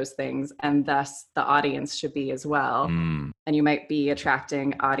ashamed of those things, and thus the audience should be as well. mm. And you might be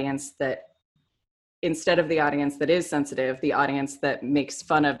attracting audience that, instead of the audience that is sensitive, the audience that makes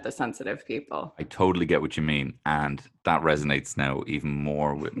fun of the sensitive people. I totally get what you mean, and that resonates now even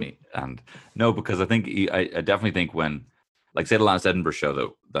more with me. And no, because I think I definitely think when, like, say the last Edinburgh show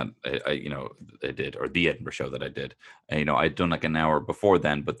that I did, or the Edinburgh show that I did, I'd done like an hour before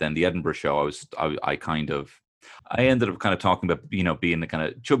then, but then the Edinburgh show, I ended up kind of talking about being the kind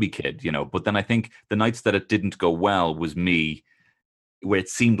of chubby kid, but then I think the nights that it didn't go well was me, where it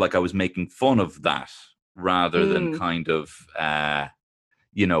seemed like I was making fun of that rather than Mm, kind of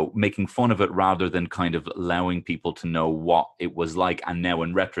making fun of it rather than kind of allowing people to know what it was like. And now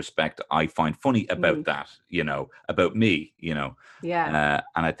in retrospect, I find funny about mm, that, about me, yeah,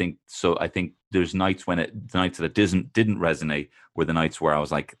 and I think so. I think there's nights the nights that it didn't resonate were the nights where I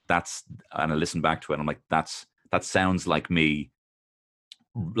was like, and I listen back to it. I'm like, that sounds like me,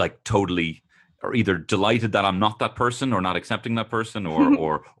 like totally, or either delighted that I'm not that person, or not accepting that person,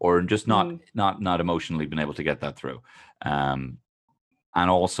 or just not mm, not emotionally been able to get that through. Um, and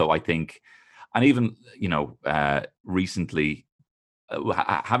also I think, and even recently,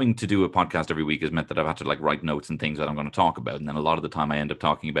 having to do a podcast every week has meant that I've had to like write notes and things that I'm going to talk about, and then a lot of the time I end up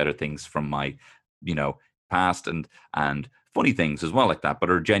talking about are things from my you know past, and funny things as well, like that, but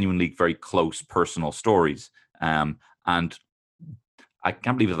are genuinely very close personal stories. And I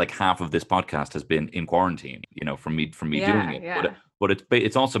can't believe that like half of this podcast has been in quarantine, from me doing yeah, it. But yeah,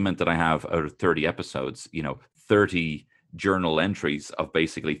 it's also meant that I have, out of 30 episodes, 30 journal entries of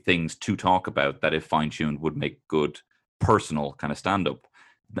basically things to talk about that, if fine tuned, would make good personal kind of stand up.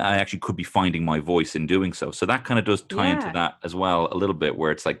 I actually could be finding my voice in doing so. So that kind of does tie into yeah, that as well a little bit,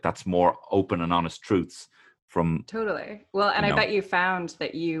 where it's like that's more open and honest truths from, totally. Well, you and I know, bet you found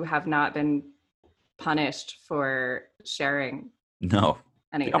that you have not been punished for sharing no,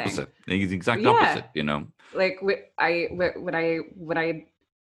 the anything. opposite, the exact Yeah, opposite. like when I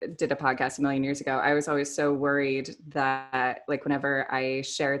did a podcast a million years ago, I was always so worried that like whenever I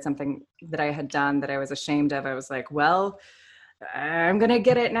shared something that I had done that I was ashamed of, I was like, well, I'm gonna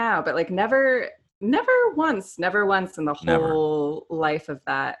get it now. But like never once in the Never. whole life of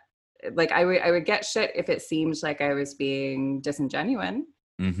that. Like I would get shit if it seemed like I was being disingenuous,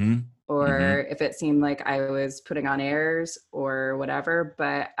 Mm-hmm. Mm-hmm. or if it seemed like I was putting on airs or whatever,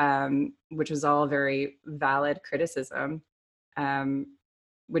 but which was all very valid criticism, um,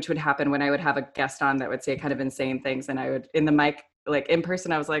 which would happen when I would have a guest on that would say kind of insane things, and I would, in the mic, like in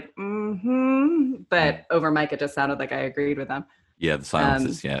person, I was like, mm-hmm, but over mic, it just sounded like I agreed with them. Yeah, the silence Um,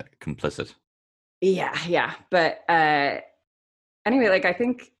 is, yeah, complicit. yeah, yeah, but anyway, like I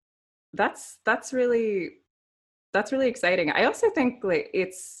think that's that's really exciting. I also think like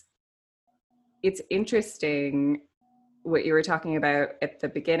it's interesting what you were talking about at the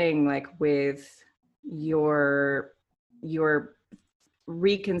beginning, like with your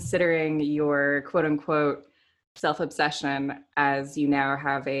reconsidering your quote unquote self-obsession as you now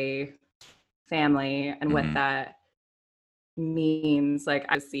have a family and what that means. Like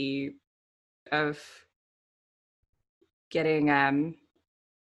I see of getting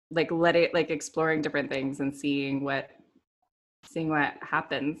exploring different things and seeing what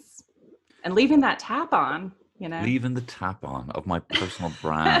happens and leaving that tap on, Leaving the tap on of my personal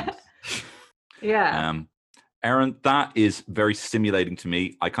brand. Yeah. Erin, that is very stimulating to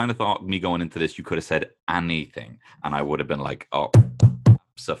me. I kind of thought me going into this, you could have said anything, and I would have been like, "Oh,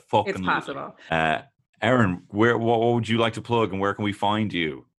 so fucking." It's possible. Erin, what would you like to plug, and where can we find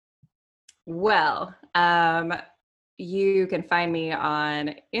you? Well, you can find me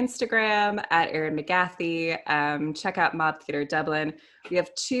on Instagram at Erin McGathy. Check out Mob Theatre Dublin. We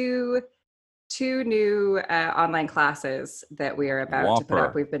have two new online classes that we are about to put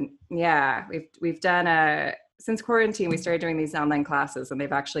up. We've done since quarantine, we started doing these online classes, and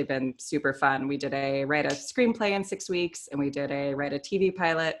they've actually been super fun. We did a write a screenplay in 6 weeks, and we did a write a TV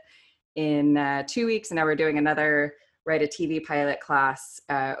pilot in 2 weeks, and now we're doing another write a TV pilot class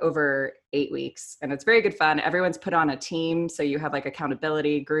over 8 weeks, and it's very good fun. Everyone's put on a team, so you have like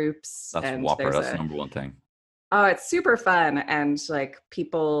accountability groups. That's whopper. That's the number one thing. Oh, it's super fun, and like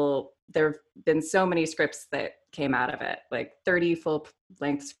people, there've been so many scripts that came out of it, like 30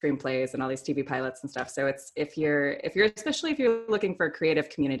 full-length screenplays and all these TV pilots and stuff. So it's especially if you're looking for a creative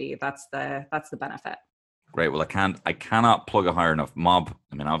community, that's the benefit. Great. Well, I cannot plug it higher enough. Mob,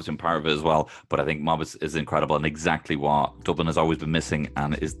 I mean, obviously I'm part of it as well, but I think Mob is incredible and exactly what Dublin has always been missing,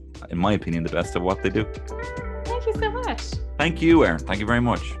 and is, in my opinion, the best of what they do. Thank you so much. Thank you, Erin. Thank you very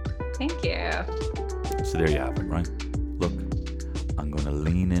much. Thank you. So there you have it, right? Look, I'm going to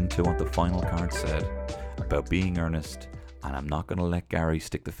lean into what the final card said about being earnest, and I'm not going to let Gary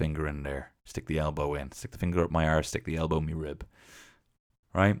stick the finger in there, stick the elbow in, stick the finger up my arse, stick the elbow in my rib,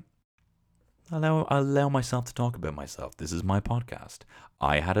 right? I'll allow myself to talk about myself. This is my podcast.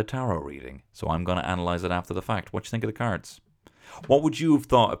 I had a tarot reading, so I'm going to analyze it after the fact. What do you think of the cards? What would you have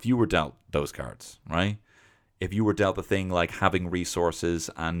thought if you were dealt those cards, right? If you were dealt the thing like having resources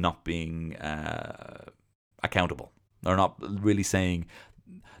and not being accountable, or not really saying,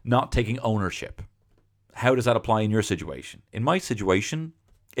 not taking ownership. How does that apply in your situation? In my situation,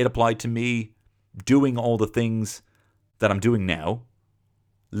 it applied to me doing all the things that I'm doing now.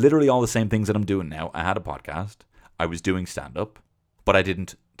 Literally all the same things that I'm doing now. I had a podcast. I was doing stand-up. But I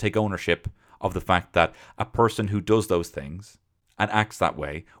didn't take ownership of the fact that a person who does those things and acts that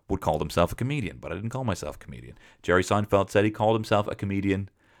way would call themselves a comedian. But I didn't call myself a comedian. Jerry Seinfeld said he called himself a comedian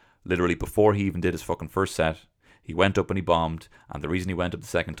literally before he even did his fucking first set. He went up and he bombed. And the reason he went up the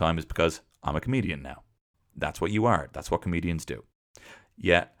second time is because I'm a comedian now. That's what you are. That's what comedians do.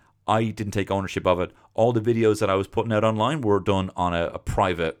 Yet I didn't take ownership of it. All the videos that I was putting out online were done on a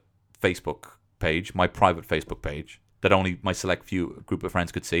private Facebook page, my private Facebook page, that only my select few group of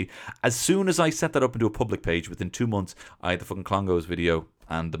friends could see. As soon as I set that up into a public page, within 2 months, I had the fucking Clongowes video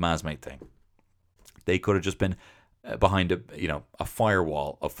and the Masmate thing. They could have just been behind a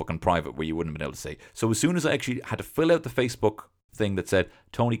firewall of fucking private where you wouldn't have been able to see. So as soon as I actually had to fill out the Facebook thing that said,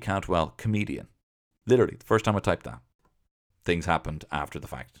 Tony Cantwell, comedian, literally, the first time I typed that, things happened after the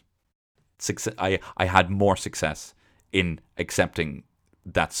fact. I had more success in accepting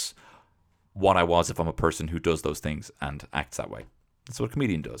that's what I was if I'm a person who does those things and acts that way. That's what a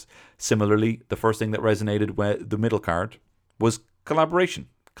comedian does. Similarly, the first thing that resonated with the middle card was collaboration,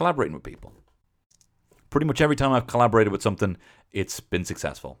 collaborating with people. Pretty much every time I've collaborated with something, it's been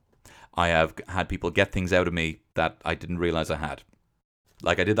successful. I have had people get things out of me that I didn't realize I had.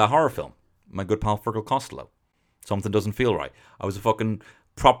 Like I did that horror film, my good pal Fergal Costello. Something Doesn't Feel Right. I was a fucking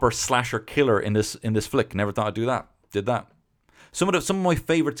proper slasher killer in this flick. Never thought I'd do that. Did that. Some of my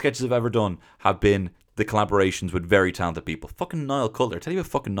favourite sketches I've ever done have been the collaborations with very talented people. Fucking Niall Cutler. Tell you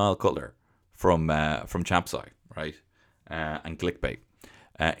about fucking Niall Cutler from Champ's Eye, right? And Clickbait.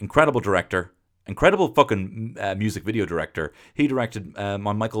 Incredible director. Incredible fucking music video director. He directed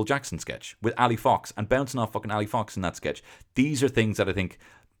my Michael Jackson sketch with Ali Fox and bouncing off fucking Ali Fox in that sketch. These are things that I think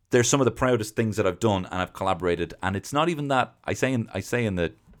they're some of the proudest things that I've done and I've collaborated. And it's not even that I say in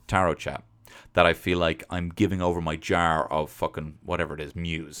the tarot chat that I feel like I'm giving over my jar of fucking whatever it is,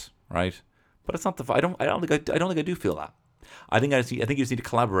 muse, right? But it's not I don't think I do feel that. I think you just need to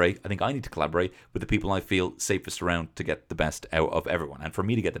collaborate. I think I need to collaborate with the people I feel safest around to get the best out of everyone, and for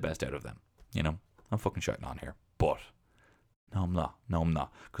me to get the best out of them. You know, I'm fucking shouting on here, but no, I'm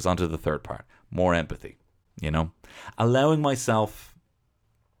not. Because on to the third part, more empathy. You know, allowing myself.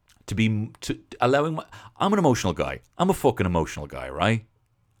 I'm an emotional guy. I'm a fucking emotional guy, right?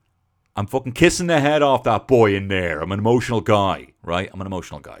 I'm fucking kissing the head off that boy in there. I'm an emotional guy, right? I'm an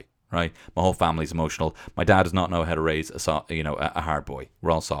emotional guy, right? My whole family's emotional. My dad does not know how to raise a hard boy.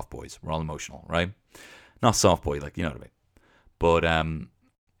 We're all soft boys. We're all emotional, right? Not soft boy, like, you know what I mean.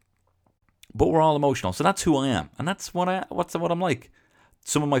 But we're all emotional. So that's who I am. And that's what I'm like.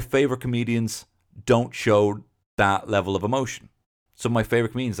 Some of my favorite comedians don't show that level of emotion. Some of my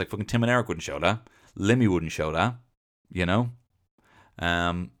favorite comedians, like fucking Tim and Eric, wouldn't show that. Limmy wouldn't show that. You know?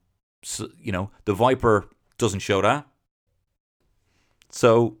 So, you know, the Viper doesn't show that.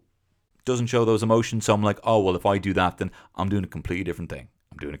 So, doesn't show those emotions. So I'm like, oh, well, if I do that, then I'm doing a completely different thing.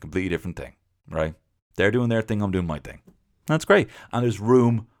 Right? They're doing their thing, I'm doing my thing. That's great. And there's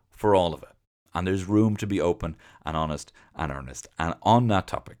room for all of it. And there's room to be open and honest and earnest. And on that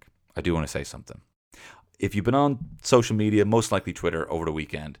topic, I do want to say something. If you've been on social media, most likely Twitter, over the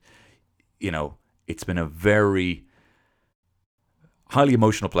weekend, you know, it's been a very highly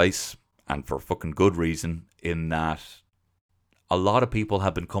emotional place, and for fucking good reason, in that a lot of people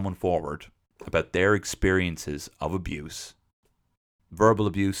have been coming forward about their experiences of abuse, verbal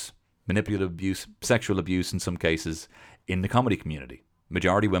abuse, manipulative abuse, sexual abuse in some cases, in the comedy community.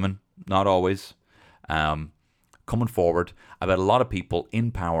 Majority women, not always, coming forward about a lot of people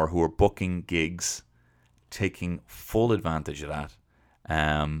in power who are booking gigs, taking full advantage of that,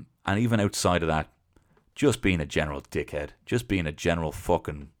 and even outside of that, just being a general dickhead, just being a general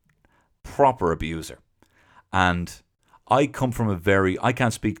fucking proper abuser. And I come from I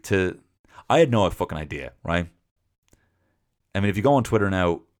had no fucking idea, right? I mean, if you go on Twitter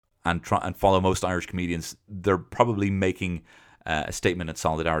now and try and follow most Irish comedians, they're probably making a statement in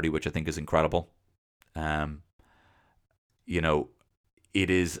solidarity, which I think is incredible. You know, it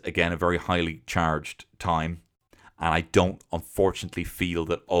is, again, a very highly charged time. And I don't, unfortunately, feel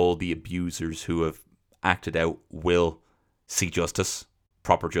that all the abusers who have acted out will see justice,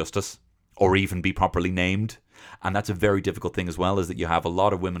 proper justice, or even be properly named. And that's a very difficult thing as well, is that you have a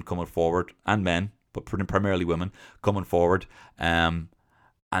lot of women coming forward, and men, but primarily women, coming forward, and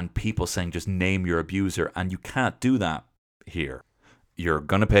people saying, just name your abuser. And you can't do that here. You're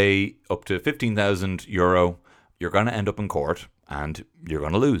going to pay up to €15,000. You're going to end up in court, and you're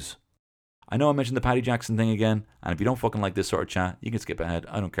going to lose. I know I mentioned the Paddy Jackson thing again, and if you don't fucking like this sort of chat, you can skip ahead.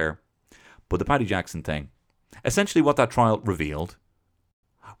 I don't care. But the Paddy Jackson thing, essentially what that trial revealed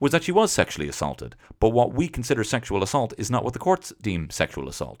was that she was sexually assaulted. But what we consider sexual assault is not what the courts deem sexual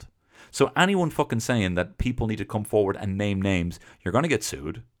assault. So anyone fucking saying that people need to come forward and name names, you're going to get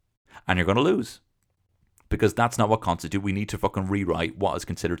sued, and you're going to lose. Because that's not what constitutes. We need to fucking rewrite what is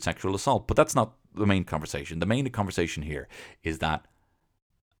considered sexual assault. But that's not the main conversation. The main conversation here is that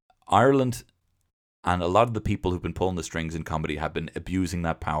Ireland and a lot of the people who've been pulling the strings in comedy have been abusing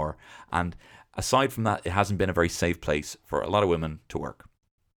that power. And aside from that, it hasn't been a very safe place for a lot of women to work.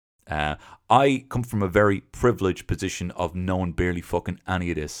 I come from a very privileged position of knowing barely fucking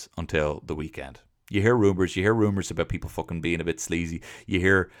any of this until the weekend. You hear rumours about people fucking being a bit sleazy. You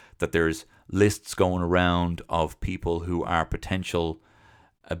hear that there's lists going around of people who are potential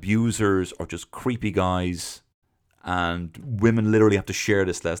abusers or just creepy guys, and women literally have to share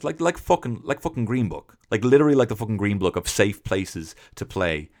this list, like fucking Green Book, like literally like the fucking Green Book of safe places to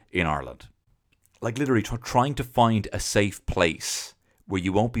play in Ireland. Like literally trying to find a safe place where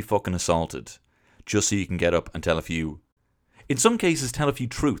you won't be fucking assaulted, just so you can get up and tell a few. In some cases, tell a few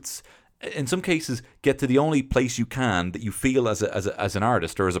truths. In some cases, get to the only place you can that you feel as an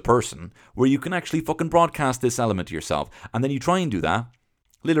artist or as a person where you can actually fucking broadcast this element to yourself. And then you try and do that.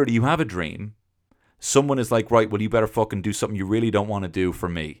 Literally, you have a dream. Someone is like, right, well, you better fucking do something you really don't want to do for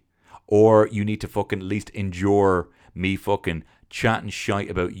me. Or you need to fucking at least endure me fucking chatting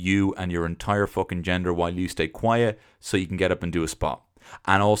shite about you and your entire fucking gender while you stay quiet so you can get up and do a spot.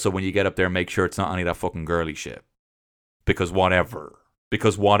 And also, when you get up there, make sure it's not any of that fucking girly shit. Because whatever, you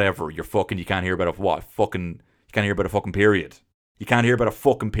can't hear about a fucking period. You can't hear about a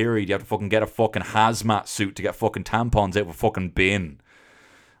fucking period. You have to fucking get a fucking hazmat suit to get fucking tampons out of a fucking bin.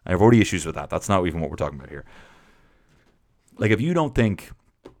 I have already issues with that. That's not even what we're talking about here. Like, if you don't think,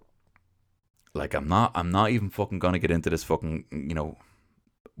 like, I'm not even fucking gonna get into this fucking, you know,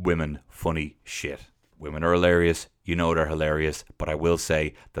 women funny shit. Women are hilarious. You know they're hilarious. But I will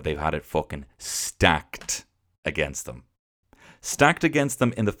say that they've had it fucking stacked against them. Stacked against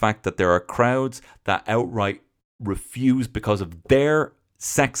them in the fact that there are crowds that outright refuse, because of their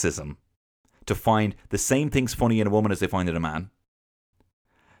sexism, to find the same things funny in a woman as they find in a man.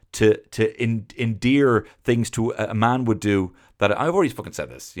 To endear things to a man would do that. I've already fucking said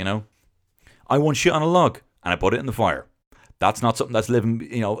this, you know. I want shit on a log and I put it in the fire. That's not something that's living,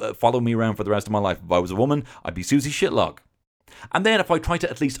 you know, follow me around for the rest of my life. If I was a woman, I'd be Susie Shitlog. And then if I try to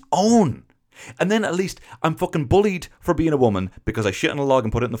at least own, And then at least I'm fucking bullied for being a woman because I shit on a log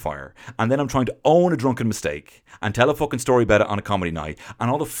and put it in the fire. And then I'm trying to own a drunken mistake and tell a fucking story about it on a comedy night. And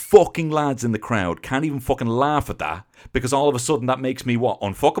all the fucking lads in the crowd can't even fucking laugh at that because all of a sudden that makes me what?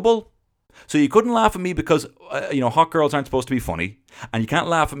 Unfuckable? So you couldn't laugh at me because, hot girls aren't supposed to be funny. And you can't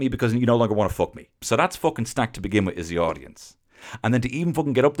laugh at me because you no longer want to fuck me. So that's fucking stacked to begin with is the audience. And then to even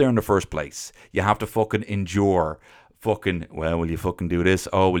fucking get up there in the first place, you have to fucking endure fucking, well, will you fucking do this?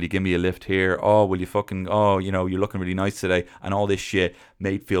 Oh, will you give me a lift here? Oh, will you fucking, you're looking really nice today. And all this shit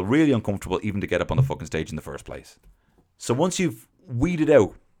made feel really uncomfortable even to get up on the fucking stage in the first place. So once you've weeded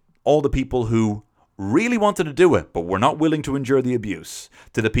out all the people who really wanted to do it, but were not willing to endure the abuse,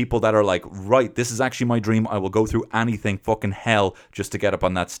 to the people that are like, right, this is actually my dream. I will go through anything, fucking hell, just to get up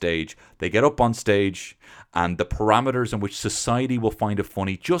on that stage. They get up on stage, and the parameters in which society will find it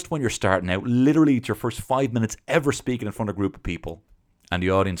funny just when you're starting out, literally it's your first 5 minutes ever speaking in front of a group of people, and the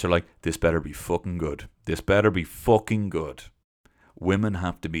audience are like, this better be fucking good. This better be fucking good. Women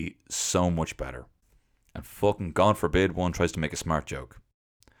have to be so much better. And fucking God forbid one tries to make a smart joke.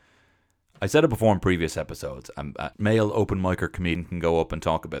 I said it before in previous episodes. A male open micer comedian can go up and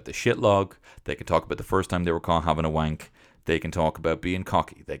talk about the shit log. They can talk about the first time they were caught having a wank. They can talk about being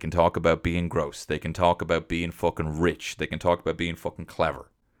cocky. They can talk about being gross. They can talk about being fucking rich. They can talk about being fucking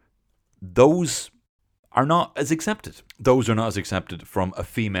clever. Those are not as accepted. Those are not as accepted from a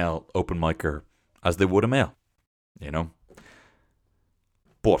female open micer as they would a male.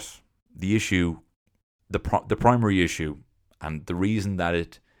 But the issue, the primary issue, and the reason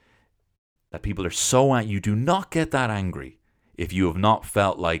that people are so at you, do not get that angry if you have not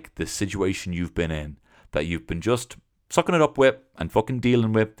felt like the situation you've been in, that you've been just sucking it up with and fucking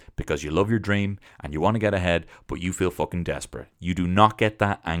dealing with because you love your dream and you want to get ahead, but you feel fucking desperate. You do not get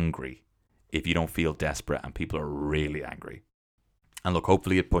that angry if you don't feel desperate and people are really angry. And look,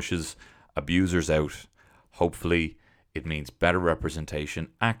 hopefully it pushes abusers out. Hopefully it means better representation,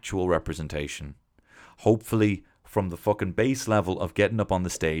 actual representation. Hopefully from the fucking base level of getting up on the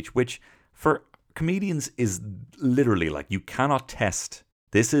stage, which for comedians is literally like you cannot test.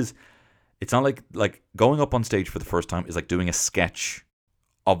 It's not like going up on stage for the first time is like doing a sketch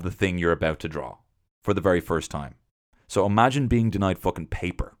of the thing you're about to draw for the very first time. So imagine being denied fucking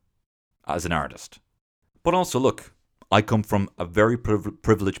paper as an artist. But also look, I come from a very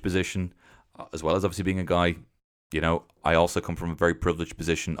privileged position, as well as obviously being a guy. I also come from a very privileged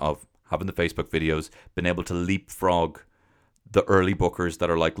position of having the Facebook videos, been able to leapfrog the early bookers that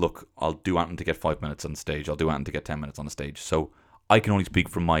are like, look, I'll do anything to get 5 minutes on stage. I'll do anything to get 10 minutes on the stage. So I can only speak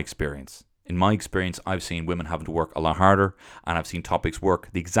from my experience. In my experience, I've seen women having to work a lot harder, and I've seen the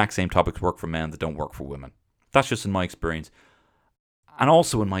exact same topics work for men that don't work for women. That's just in my experience. And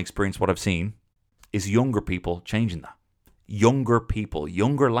also in my experience, what I've seen is younger people changing that. Younger people,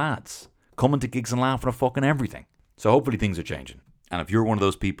 younger lads, coming to gigs and laughing at fucking everything. So hopefully things are changing. And if you're one of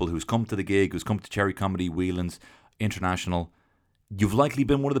those people who's come to the gig, who's come to Cherry Comedy, Whelan's, International, you've likely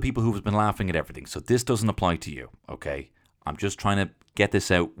been one of the people who's been laughing at everything. So this doesn't apply to you, okay? I'm just trying to get this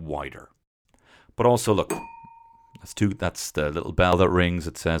out wider. But also, look, that's the little bell that rings.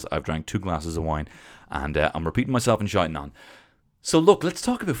 It says I've drank 2 glasses of wine, and I'm repeating myself and shouting on. So look, let's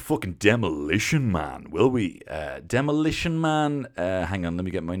talk about fucking Demolition Man, will we? Demolition Man, hang on, let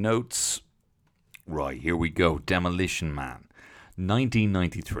me get my notes. Right, here we go. Demolition Man.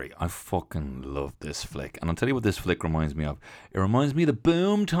 1993. I fucking love this flick. And I'll tell you what this flick reminds me of. It reminds me of the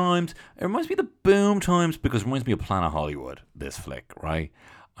Boom Times. It reminds me of the Boom Times because it reminds me of Planet Hollywood, this flick, right?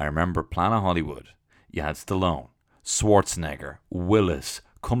 I remember Planet Hollywood. You had Stallone, Schwarzenegger, Willis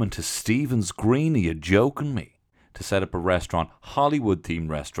coming to Stephen's Green. Are you joking me? To set up a restaurant, Hollywood-themed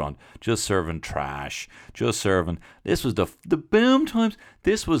restaurant, just serving trash, just serving. This was the Boom Times.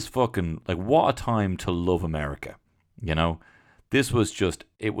 This was fucking, like, what a time to love America, It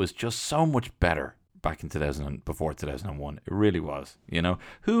was just so much better back in before 2001. It really was,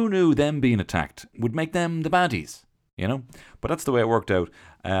 Who knew them being attacked would make them the baddies, But that's the way it worked out.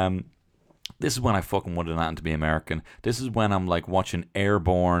 This is when I fucking wanted Nathan to be American. This is when I'm like watching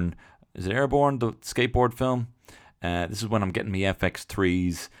Airborne. Is it Airborne, the skateboard film? This is when I'm getting my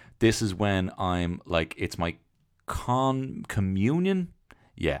FX3s. This is when I'm like, it's my communion.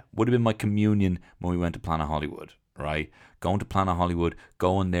 Yeah, would have been my communion when we went to Planet Hollywood, right? Going to Planet Hollywood,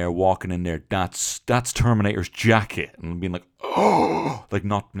 going there, walking in there. That's Terminator's jacket, and being like, oh, like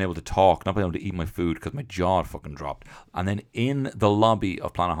not being able to talk, not being able to eat my food because my jaw had fucking dropped. And then in the lobby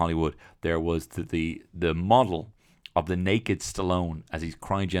of Planet Hollywood, there was the model of the naked Stallone as he's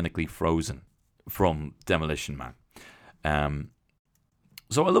cryogenically frozen from Demolition Man.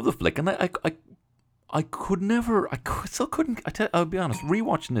 So I love the flick, and I could never. Still couldn't. I'll be honest.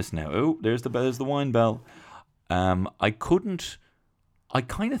 Rewatching this now. Oh, there's the wine bell. I couldn't. I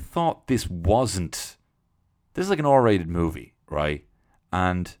kind of thought this wasn't. This is like an R-rated movie, right?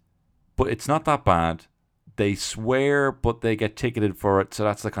 But it's not that bad. They swear, but they get ticketed for it, so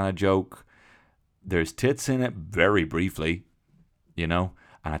that's the kind of joke. There's tits in it, very briefly, And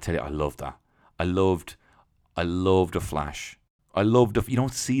I tell you, I love that. I loved The Flash. You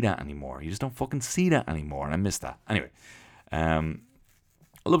don't see that anymore. You just don't fucking see that anymore, and I miss that. Anyway, I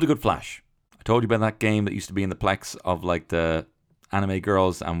loved a good Flash. I told you about that game that used to be in the Plex of like the anime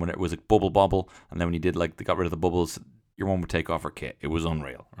girls, and when it was like Bubble Bobble, and then when you did like they got rid of the bubbles, your one would take off her kit. It was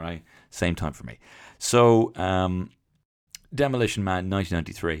unreal, right? Same time for me. So, Demolition Man,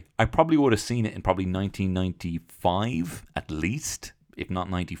 1993. I probably would have seen it in probably 1995 at least, if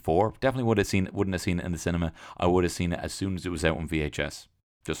not 94. Definitely wouldn't have seen it in the cinema. I would have seen it as soon as it was out on VHS.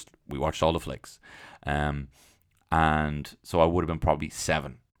 We watched all the flicks. And so I would have been probably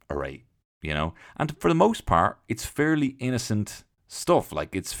 7 or 8, And for the most part, it's fairly innocent stuff.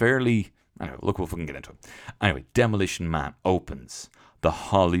 Like, it's fairly... Anyway, look if we can get into it. Anyway, Demolition Man opens. The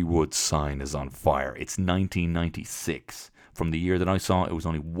Hollywood sign is on fire. It's 1996. From the year that I saw it was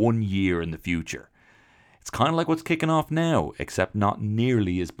only 1 year in the future. It's kind of like what's kicking off now, except not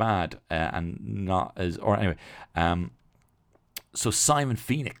nearly as bad and not as... Or anyway, so Simon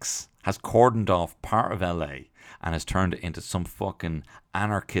Phoenix has cordoned off part of LA and has turned it into some fucking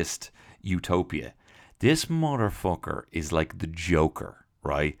anarchist utopia. This motherfucker is like the Joker,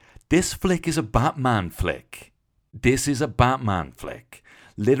 right? This flick is a Batman flick. This is a Batman flick.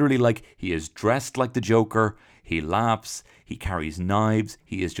 Literally, like, he is dressed like the Joker. He laughs. He carries knives.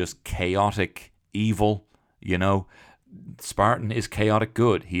 He is just chaotic evil, Spartan is chaotic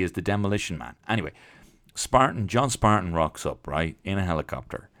good. He is the Demolition Man. Anyway, John Spartan rocks up, right, in a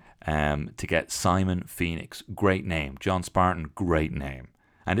helicopter to get Simon Phoenix. Great name. John Spartan, great name.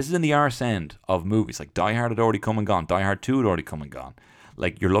 And this is in the arse end of movies. Like, Die Hard had already come and gone. Die Hard 2 had already come and gone.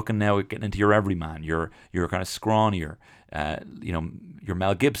 Like, you're looking now at getting into your everyman. You're kind of scrawnier. Your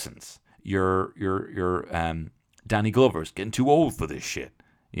Mel Gibsons. Your Danny Glover's getting too old for this shit.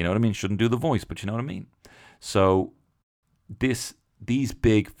 You know what I mean? Shouldn't do the voice, but you know what I mean? So these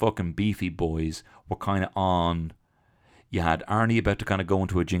big fucking beefy boys were kind of on. You had Arnie about to kind of go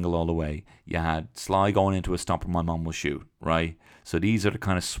into a Jingle All the Way. You had Sly going into a Stomper My Mom Will Shoot, right? So these are the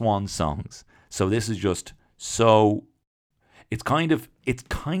kind of swan songs. So this is just so... It's kind of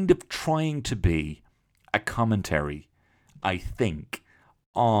trying to be a commentary, I think,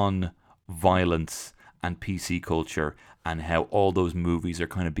 on violence and PC culture and how all those movies are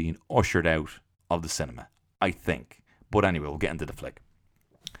kind of being ushered out of the cinema, I think. But anyway, we'll get into the flick.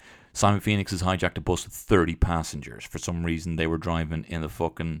 Simon Phoenix has hijacked a bus with 30 passengers. For some reason, they were driving in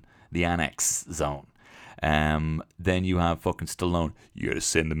the annex zone. Then you have fucking Stallone. You gotta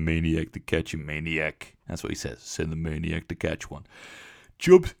send the maniac to catch a maniac. That's what he says. Send the maniac to catch one.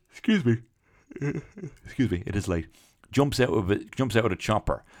 Excuse me, it is late. Jumps out of a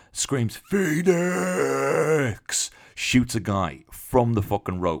chopper. Screams, Phoenix! Shoots a guy from the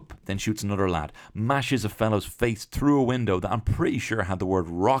fucking rope. Then shoots another lad. Mashes a fellow's face through a window that I'm pretty sure had the word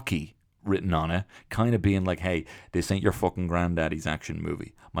Rocky written on it. Kind of being like, hey, this ain't your fucking granddaddy's action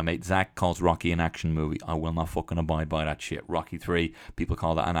movie. My mate Zach calls Rocky an action movie. I will not fucking abide by that shit. Rocky 3, people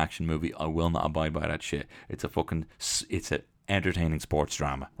call that an action movie. I will not abide by that shit. It's an entertaining sports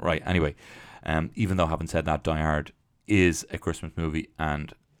drama. Right, anyway. Even though having said that, Die Hard is a Christmas movie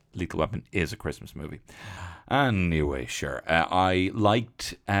and Lethal Weapon is a Christmas movie. Anyway, sure. I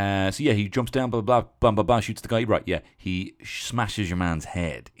liked... he jumps down, blah, blah, blah, blah, blah, shoots the guy. Right, yeah. He smashes your man's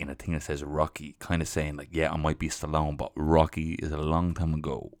head in a thing that says Rocky, kind of saying, like, yeah, I might be Stallone, but Rocky is a long time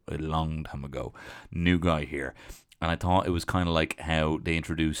ago. New guy here. And I thought it was kind of like how they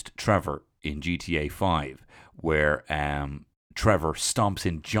introduced Trevor in GTA 5, where Trevor stomps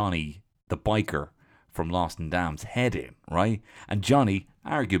in Johnny, the biker, from Lost and Damned's head in, right? And Johnny,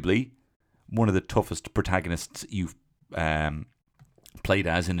 arguably, one of the toughest protagonists you've played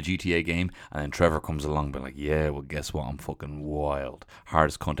as in a GTA game, and then Trevor comes along being like, yeah, well, guess what? I'm fucking wild.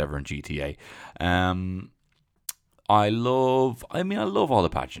 Hardest cunt ever in GTA. I love all the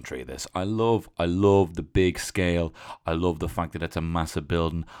pageantry of this. I love the big scale. I love the fact that it's a massive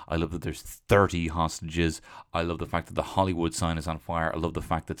building. I love that there's 30 hostages. I love the fact that the Hollywood sign is on fire. I love the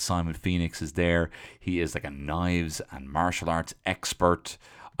fact that Simon Phoenix is there. He is like a knives and martial arts expert.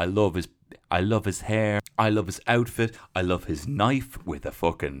 I love his hair. I love his outfit. I love his knife with a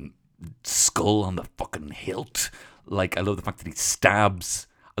fucking skull on the fucking hilt. Like, I love the fact that he stabs.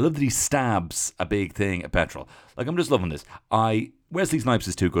 I love that he stabs a big thing at petrol. Like, I'm just loving this. Wesley Snipes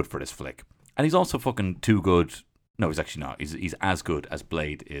is too good for this flick. And he's also fucking too good. No, he's actually not. He's as good as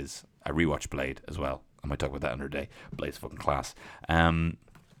Blade is. I rewatched Blade as well. I might talk about that another day. Blade's fucking class.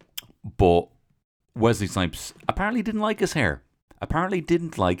 But Wesley Snipes apparently didn't like his hair. Apparently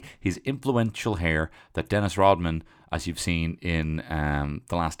didn't like his influential hair that Dennis Rodman, as you've seen in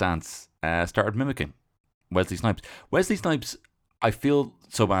The Last Dance, started mimicking. Wesley Snipes. Wesley Snipes, I feel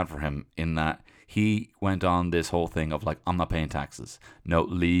so bad for him in that he went on this whole thing of like, I'm not paying taxes. No,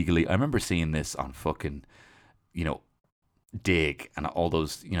 legally. I remember seeing this on fucking, Dig and all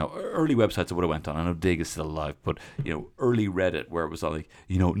those, early websites I would have went on. I know Dig is still alive, but, early Reddit where it was all like,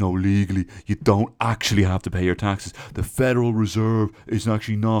 no, legally, you don't actually have to pay your taxes. The Federal Reserve is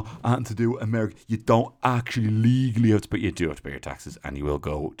actually not anything to do with America. You don't actually legally have to pay, you do have to pay your taxes, and you will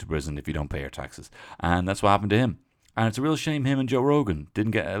go to prison if you don't pay your taxes. And that's what happened to him. And it's a real shame him and Joe Rogan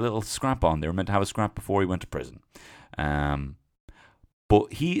didn't get a little scrap on. They were meant to have a scrap before he went to prison.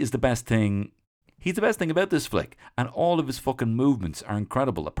 But he is the best thing. He's the best thing about this flick, and all of his fucking movements are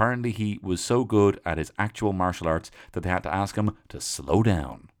incredible. Apparently, he was so good at his actual martial arts that they had to ask him to slow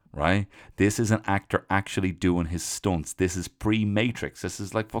down, right? This is an actor actually doing his stunts. This is pre-Matrix. This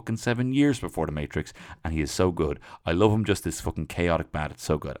is like fucking 7 years before the Matrix, and he is so good. I love him just this fucking chaotic bad. It's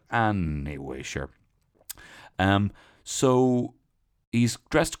so good. Anyway, sure. So he's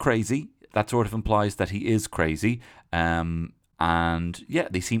dressed crazy. That sort of implies that he is crazy. And yeah,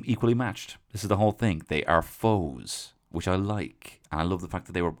 they seem equally matched. This is the whole thing. They are foes, which I like. And I love the fact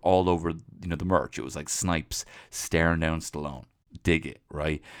that they were all over, the merch. It was like Snipes staring down Stallone. Dig it,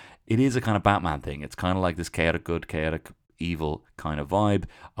 right? It is a kind of Batman thing. It's kind of like this chaotic good, chaotic evil kind of vibe.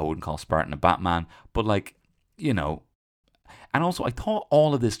 I wouldn't call Spartan a Batman, but like, And also, I thought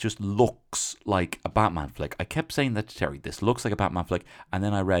all of this just looks like a Batman flick. I kept saying that to Terry. This looks like a Batman flick. And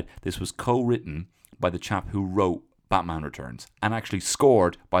then I read this was co-written by the chap who wrote Batman Returns and actually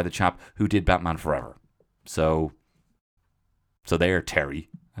scored by the chap who did Batman Forever. So there, Terry,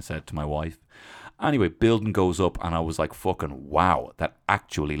 I said to my wife. Anyway, building goes up and I was like, fucking wow, that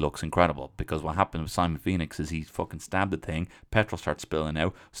actually looks incredible. Because what happened with Simon Phoenix is he fucking stabbed the thing, petrol starts spilling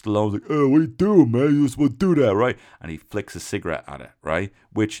out, Stallone's like, oh, what are you doing, man? You just want to do that, right? And he flicks a cigarette at it, right?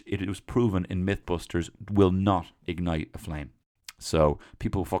 Which it was proven in Mythbusters will not ignite a flame. So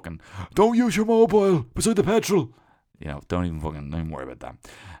people fucking, don't use your mobile beside the petrol. Don't even worry about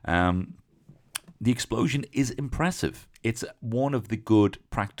that. The explosion is impressive. It's one of the good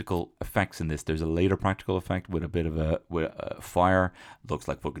practical effects in this. There's a later practical effect with a bit of a fire. Looks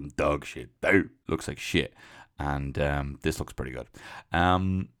like fucking dog shit. Looks like shit. And this looks pretty good.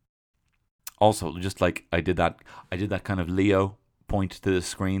 Also, just like I did that kind of Leo point to the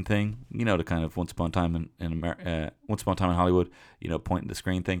screen thing. The kind of Once Upon a Time Once Upon a Time in Hollywood. Point to the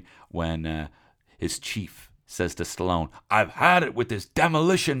screen thing when his chief says to Stallone, I've had it with this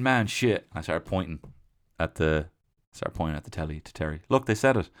Demolition Man shit. I started pointing at the telly to Terry. Look, they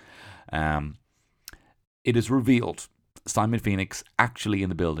said it. It is revealed Simon Phoenix actually in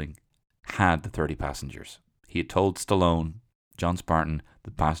the building had the 30 passengers. He had told Stallone, John Spartan,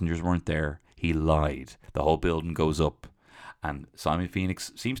 the passengers weren't there. He lied. The whole building goes up. And Simon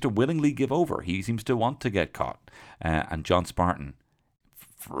Phoenix seems to willingly give over. He seems to want to get caught. And John Spartan,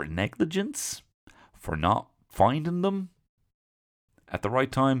 for negligence, for not finding them at the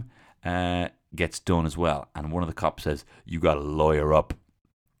right time, gets done as well. And one of the cops says, you got to lawyer up.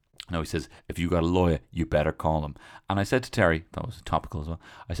 No, he says, if you got a lawyer, you better call him. And I said to Terry, that was topical as well,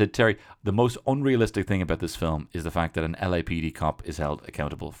 I said, Terry, the most unrealistic thing about this film is the fact that an LAPD cop is held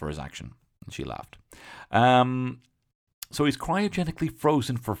accountable for his action. And she laughed. So he's cryogenically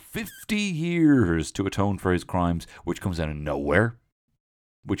frozen for 50 years to atone for his crimes, which comes out of nowhere.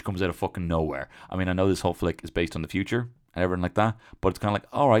 Fucking nowhere. I mean, I know this whole flick is based on the future and everything like that, but it's kind of like,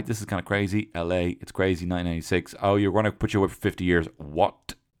 all right, this is kind of crazy. LA, it's crazy, 1996. Oh, you're going to put you away for 50 years.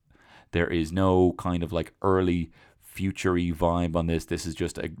 What? There is no kind of like early future-y vibe on this. This is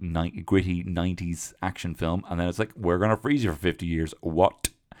just a gritty 90s action film. And then it's like, we're going to freeze you for 50 years. What?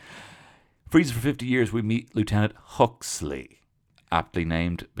 Freeze for 50 years, we meet Lieutenant Huxley. Aptly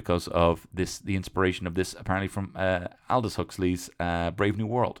named because of the inspiration of this apparently from Aldous Huxley's Brave New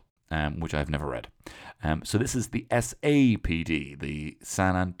World, which I've never read. So this is the SAPD, the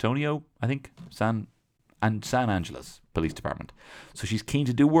San Antonio, I think, San Angeles Police Department. So she's keen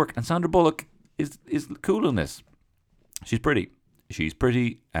to do work, and Sandra Bullock is cool in this. She's pretty,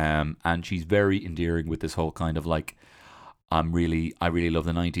 and she's very endearing with this whole kind of like, I really love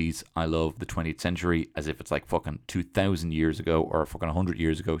the 90s. I love the 20th century as if it's like fucking 2,000 years ago or fucking 100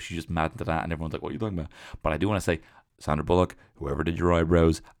 years ago. She's just mad into that and everyone's like, what are you talking about? But I do want to say, Sandra Bullock, whoever did your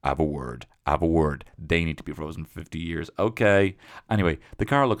eyebrows, have a word. They need to be frozen for 50 years. Okay. Anyway, the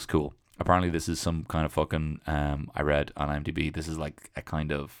car looks cool. apparently this is some kind of fucking, I read on IMDb, this is like a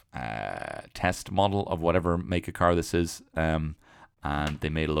kind of test model of whatever make a car this is. And they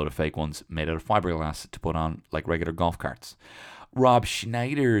made a load of fake ones made out of fiberglass to put on like regular golf carts. Rob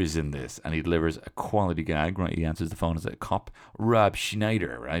Schneider is in this, and he delivers a quality gag, right? He answers the phone as a cop, Rob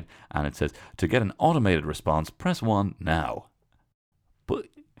Schneider, right? And it says, to get an automated response, press 1 now.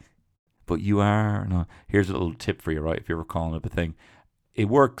 But you are, no, here's a little tip for you, right? If you're calling up a thing, it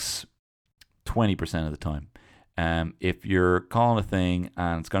works 20% of the time. If you're calling a thing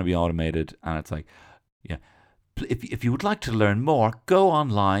and it's going to be automated and it's like, yeah, if you would like to learn more, go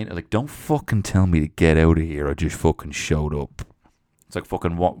online. Like, don't fucking tell me to get out of here. I just fucking showed up. It's like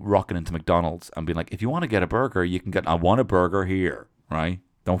fucking rocking into McDonald's and being like, if you want to get a burger, you can get, I want a burger here, right?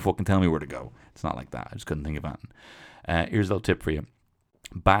 Don't fucking tell me where to go. It's not like that. I just couldn't think of anything. Here's a little tip for you.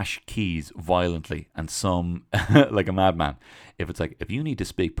 Bash keys violently and some like a madman. If it's like, if you need to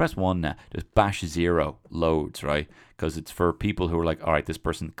speak, press 1 now. Just bash 0 loads, right? Because it's for people who are like, all right, this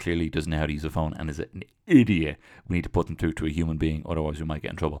person clearly doesn't know how to use a phone and is an idiot. We need to put them through to a human being, otherwise we might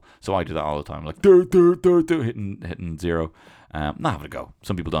get in trouble. So I do that all the time, like hitting 0. Not having a go.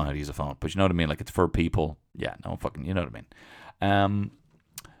 Some people don't know how to use a phone, but you know what I mean. Like, it's for people. Yeah, no fucking, you know what I mean.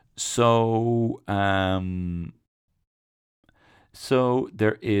 So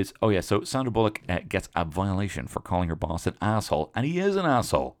there is, so Sandra Bullock gets a violation for calling her boss an asshole, and he is an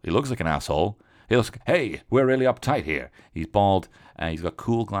asshole. He looks like an asshole. He looks like, hey, we're really uptight here. He's bald. He's got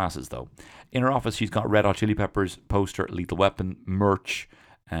cool glasses, though. In her office, she's got Red Hot Chili Peppers poster, Lethal Weapon merch.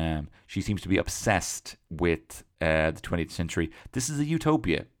 She seems to be obsessed with the 20th century. This is a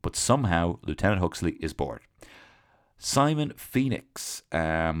utopia, but somehow Lieutenant Huxley is bored. Simon Phoenix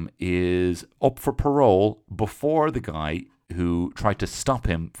is up for parole before the guy who tried to stop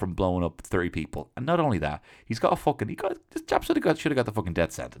him from blowing up 30 people. And not only that, this chap should have got the fucking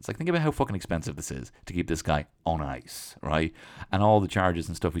death sentence. Like, think about how fucking expensive this is to keep this guy on ice, right? And all the charges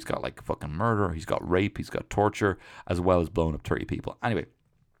and stuff, he's got like fucking murder, he's got rape, he's got torture, as well as blowing up 30 people. Anyway,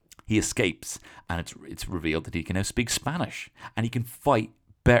 he escapes, and it's revealed that he can now speak Spanish, and he can fight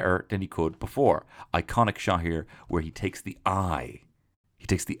better than he could before. Iconic shot here where he takes the eye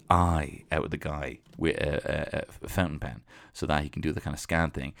out of the guy with a fountain pen so that he can do the kind of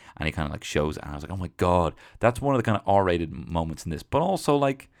scan thing, and he kind of like shows it, and I was like, oh my god, that's one of the kind of R-rated moments in this, but also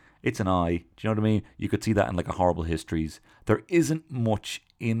like, it's an eye, do you know what I mean? You could see that in like a Horrible Histories. There isn't much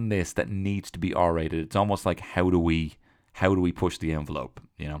in this that needs to be R-rated. It's almost like, how do we push the envelope,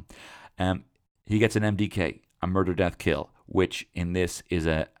 you know? He gets an MDK, a murder, death, kill, which in this is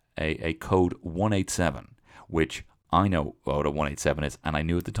a code 187, which I know what a 187 is, and I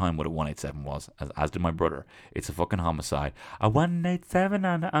knew at the time what a 187 was, as did my brother. It's a fucking homicide. A 187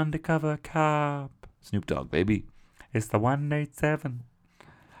 on an undercover cop. Snoop Dogg, baby. It's the 187.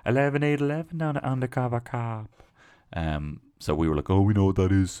 11811 on an undercover cop. So we were like, oh, we know what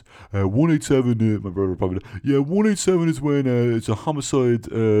that is. 187, my brother probably, 187 is when it's a homicide,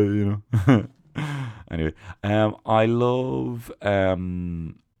 you know. Anyway, I love...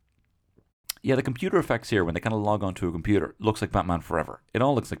 the computer effects here, when they kind of log onto a computer, looks like Batman Forever. It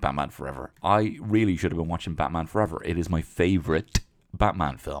all looks like Batman Forever. I really should have been watching Batman Forever. It is my favorite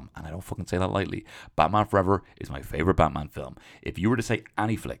Batman film, and I don't fucking say that lightly. Batman Forever is my favorite Batman film. If you were to say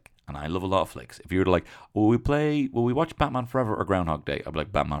any flick, and I love a lot of flicks, if you were to like, will we watch Batman Forever or Groundhog Day? I'd be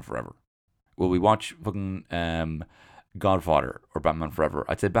like, Batman Forever. Will we watch fucking Godfather or Batman Forever?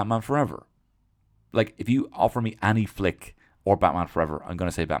 I'd say Batman Forever. Like, if you offer me any flick or Batman Forever, I'm going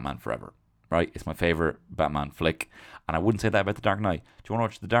to say Batman Forever. Right? It's my favorite Batman flick. And I wouldn't say that about The Dark Knight. Do you want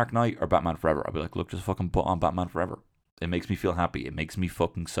to watch The Dark Knight or Batman Forever? I'd be like, look, just fucking put on Batman Forever. It makes me feel happy. It makes me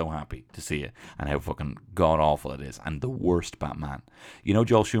fucking so happy to see it. And how fucking god-awful it is. And the worst Batman. You know,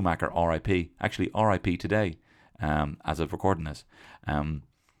 Joel Schumacher, R.I.P. Actually, R.I.P. today, as of recording this.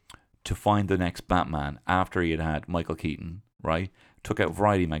 To find the next Batman after he had Michael Keaton, right? Took out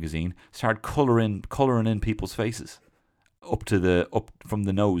Variety magazine, started colouring in people's faces. Up from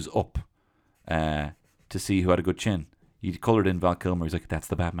the nose up. To see who had a good chin. He coloured in Val Kilmer. He's like, that's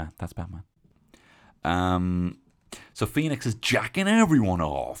the Batman. That's Batman. So Phoenix is jacking everyone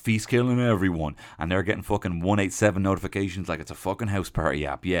off. He's killing everyone. And they're getting fucking 187 notifications like it's a fucking house party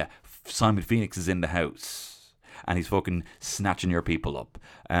app. Yeah, Simon Phoenix is in the house. And he's fucking snatching your people up.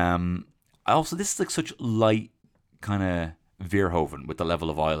 Also, this is like such light kind of Verhoeven with the level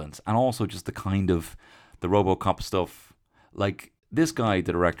of violence. And also just the kind of the RoboCop stuff. Like, this guy,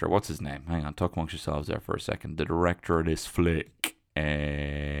 the director, what's his name? Hang on, talk amongst yourselves there for a second. The director of this flick,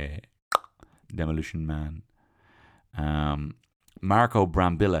 Demolition Man, Marco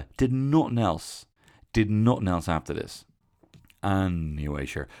Brambilla, did nothing else after this. Anyway,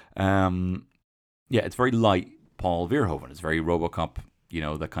 sure. Yeah, it's very light Paul Verhoeven. It's very RoboCop.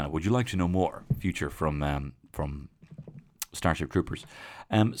 That kind of. Would you like to know more? Future from Starship Troopers.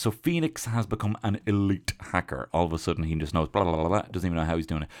 So Phoenix has become an elite hacker. All of a sudden, he just knows blah blah blah blah. Doesn't even know how he's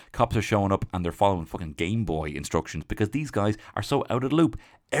doing it. Cops are showing up and they're following fucking Game Boy instructions because these guys are so out of the loop.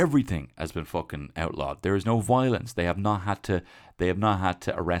 Everything has been fucking outlawed. There is no violence. They have not had to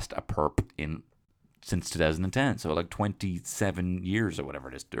arrest a perp since 2010, so like 27 years or whatever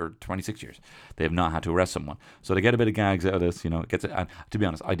it is, or 26 years. They have not had to arrest someone. So they get a bit of gags out of this, it gets it. And to be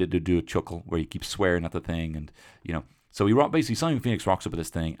honest, I did do a chuckle where he keeps swearing at the thing, and so basically Simon Phoenix rocks up at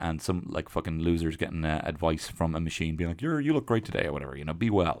this thing, and some like fucking losers getting advice from a machine, being like, you look great today or whatever, be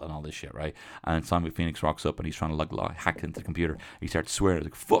well and all this shit, right? And Simon Phoenix rocks up and he's trying to hack into the computer. He starts swearing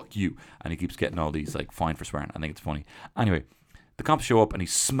like fuck you, and he keeps getting all these like fine for swearing. I think it's funny. Anyway, the cops show up and he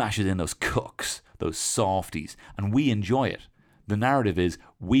smashes in those cooks, those softies, and we enjoy it. The narrative is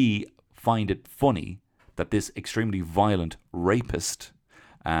we find it funny that this extremely violent rapist,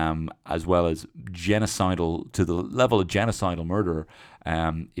 as well as genocidal, to the level of genocidal murderer,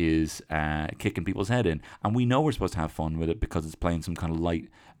 is kicking people's head in. And we know we're supposed to have fun with it because it's playing some kind of light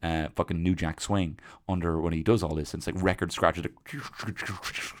fucking New Jack Swing under when he does all this. And it's like record scratches,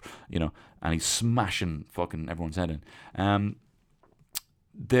 and he's smashing fucking everyone's head in.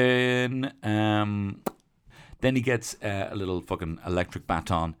 Then he gets a little fucking electric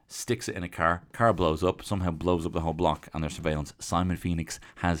baton, sticks it in a car blows up, somehow blows up the whole block under surveillance. Simon Phoenix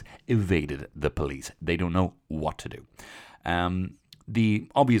has evaded the police. They don't know what to do. The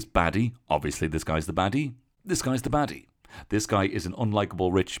obvious baddie, obviously this guy's the baddie. This guy is an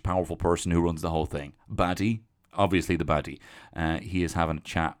unlikable, rich, powerful person who runs the whole thing. Baddie, obviously the baddie. He is having a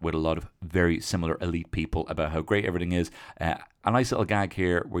chat with a lot of very similar elite people about how great everything is. A nice little gag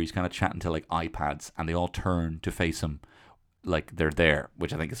here where he's kind of chatting to like iPads and they all turn to face him like they're there,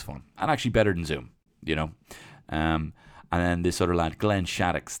 which I think is fun. And actually better than Zoom, And then this other lad, Glenn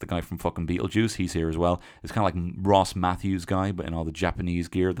Shaddix, the guy from fucking Beetlejuice, he's here as well. It's kind of like Ross Matthews guy, but in all the Japanese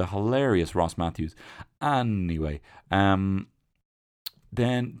gear. The hilarious Ross Matthews. Anyway, then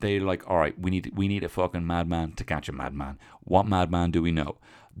they're like, all right, we need a fucking madman to catch a madman. What madman do we know?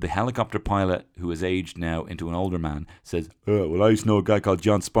 The helicopter pilot, who has aged now into an older man, says, well, I used to know a guy called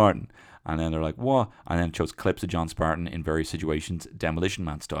John Spartan. And then they're like, what? And then it shows clips of John Spartan in various situations, Demolition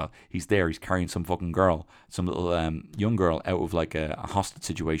Man style. He's there, he's carrying some fucking girl, some little young girl out of like a hostage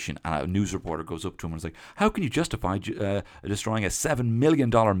situation. And a news reporter goes up to him and is like, how can you justify destroying a $7 million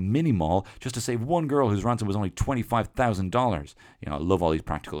mini mall just to save one girl whose ransom was only $25,000? I love all these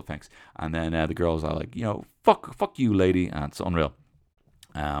practical effects. And then the girls are like, fuck you, lady. And it's unreal.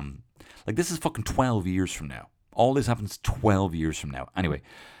 Like this is fucking 12 years from now. All this happens 12 years from now. Anyway,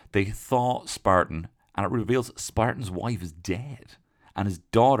 they thaw Spartan, and it reveals Spartan's wife is dead, and his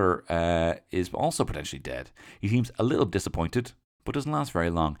daughter is also potentially dead. He seems a little disappointed, but doesn't last very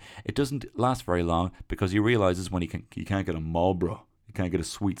long. It doesn't last very long because he realizes when he can't get a Marlboro, he can't get a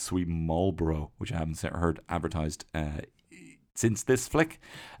sweet Marlboro, which I haven't heard advertised since this flick.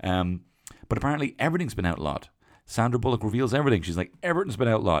 But apparently everything's been outlawed. Sandra Bullock reveals everything. She's like, everything's been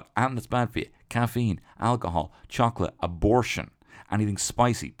outlawed, and it's bad for you. Caffeine, alcohol, chocolate, abortion, anything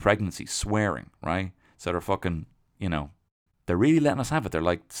spicy, pregnancy, swearing, right? So they're fucking, they're really letting us have it. They're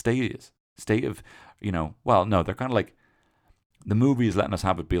like state of, well, no, they're kind of like, the movie is letting us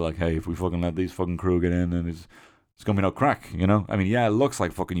have it, be like, hey, if we fucking let these fucking crew get in, then it's going to be no crack, I mean, yeah, it looks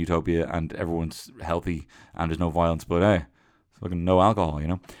like fucking utopia and everyone's healthy and there's no violence, but hey, it's fucking no alcohol,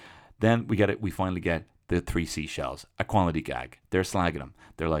 Then we finally get the 3 seashells, a quality gag. They're slagging them.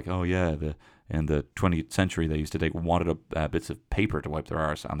 They're like, oh yeah, in the 20th century they used to take wadded up bits of paper to wipe their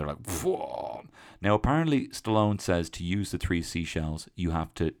arse, and they're like, whoa. Now apparently Stallone says to use the 3 seashells, you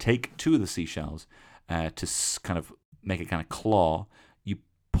have to take 2 of the seashells to kind of make a kind of claw. You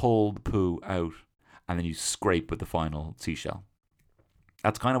pull the poo out, and then you scrape with the final seashell.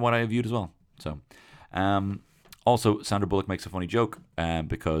 That's kind of what I viewed as well. So, also Sandra Bullock makes a funny joke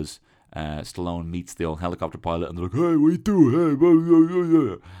because Stallone meets the old helicopter pilot and they're like, hey, what you do? Hey, blah, blah, blah,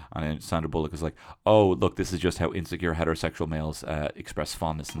 blah. And then Sandra Bullock is like, oh, look, this is just how insecure heterosexual males express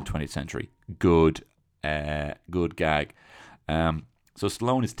fondness in the 20th century. Good gag. So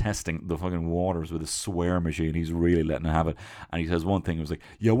Stallone is testing the fucking waters with a swear machine. He's really letting it have it. And he says one thing, he was like,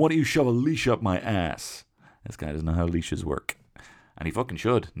 yeah, why don't you shove a leash up my ass? This guy doesn't know how leashes work. And he fucking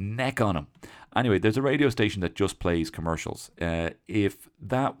should. Neck on him. Anyway, there's a radio station that just plays commercials. If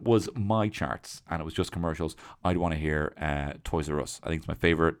that was my charts and it was just commercials, I'd want to hear Toys R Us. I think it's my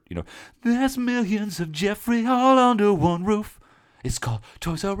favorite. There's millions of Jeffrey all under one roof. It's called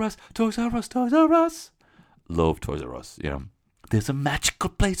Toys R Us, Toys R Us, Toys R Us. Love Toys R Us, There's a magical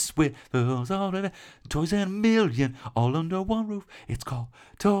place where there's all of it, toys and a million all under one roof. It's called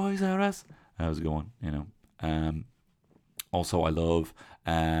Toys R Us. How's it going? Also, I love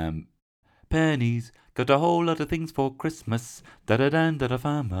pennies. Got a whole lot of things for Christmas. Da-da-da-da-da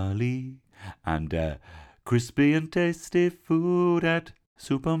family. And crispy and tasty food at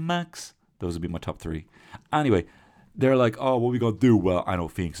Supermax. Those would be my top 3. Anyway, they're like, oh, what are we going to do? Well, I know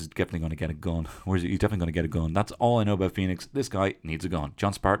Phoenix is definitely going to get a gun. He's definitely going to get a gun. That's all I know about Phoenix. This guy needs a gun.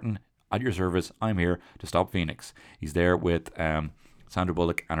 John Spartan, at your service. I'm here to stop Phoenix. He's there with Sandra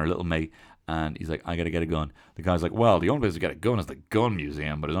Bullock and her little mate. And he's like, I got to get a gun. The guy's like, well, the only place to get a gun is the gun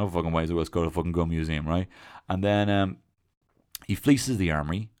museum. But there's no fucking ways to go to the fucking gun museum, right? And then he fleeces the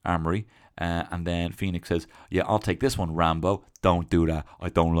armory. And then Phoenix says, yeah, I'll take this one, Rambo. Don't do that. I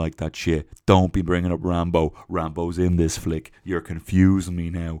don't like that shit. Don't be bringing up Rambo. Rambo's in this flick. You're confusing me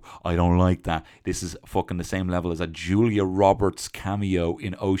now. I don't like that. This is fucking the same level as a Julia Roberts cameo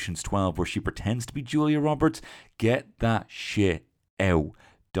in Ocean's 12 where she pretends to be Julia Roberts. Get that shit out.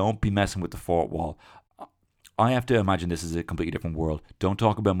 Don't be messing with the fourth wall. I have to imagine this is a completely different world. Don't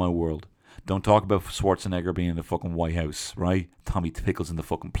talk about my world. Don't talk about Schwarzenegger being in the fucking White House, right? Tommy Pickles in the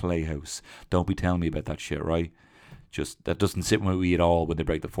fucking Playhouse. Don't be telling me about that shit, right? Just, that doesn't sit with me at all when they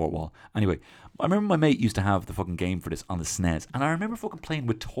break the fourth wall. Anyway, I remember my mate used to have the fucking game for this on the SNES, and I remember fucking playing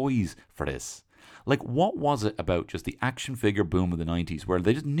with toys for this. Like, what was it about just the action figure boom of the 90s where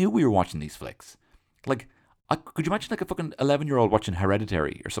they just knew we were watching these flicks? Like, could you imagine like a fucking 11-year-old watching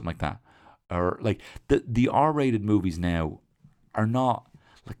Hereditary or something like that? Or like the R-rated movies now are not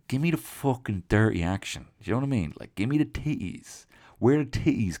like, give me the fucking dirty action. Do you know what I mean? Like, give me the titties. Where are the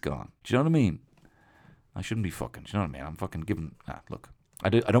titties gone? Do you know what I mean? I shouldn't be fucking. Do you know what I mean? I'm fucking giving. Look, I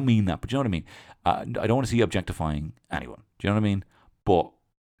don't mean that, but do you know what I mean? I don't want to see objectifying anyone. Do you know what I mean? But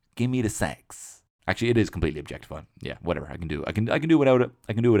give me the sex. Actually, it is completely objectifying. Yeah, whatever. I can do without it.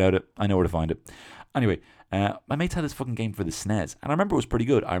 I can do without it. I know where to find it. Anyway, my mates had this fucking game for the SNES, and I remember it was pretty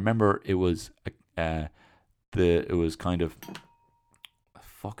good. I remember it was it was kind of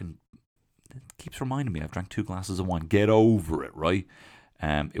fucking. It keeps reminding me I've drank 2 glasses of wine. Get over it, right?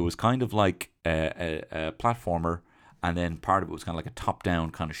 It was kind of like a platformer, and then part of it was kind of like a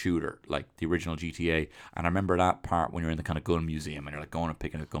top-down kind of shooter, like the original GTA. And I remember that part when you're in the kind of gun museum and you're like going and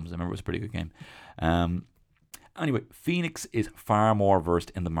picking up guns. I remember it was a pretty good game. Anyway, Phoenix is far more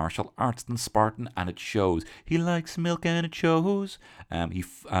versed in the martial arts than Spartan, and it shows. He likes milk and it shows.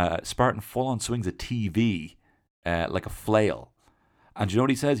 Spartan full-on swings a TV like a flail. And do you know what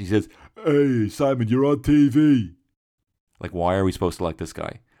he says? He says, "Hey, Simon, you're on TV." Like, why are we supposed to like this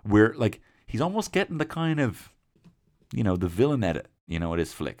guy? We're like, he's almost getting the kind of, the villain edit, at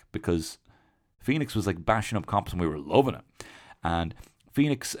his flick. Because Phoenix was like bashing up cops and we were loving it. And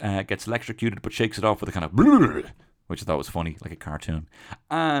Phoenix gets electrocuted but shakes it off with a kind of which I thought was funny, like a cartoon.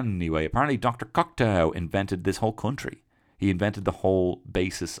 Anyway, apparently Dr. Cocteau invented this whole country. He invented the whole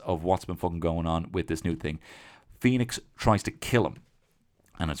basis of what's been fucking going on with this new thing. Phoenix tries to kill him.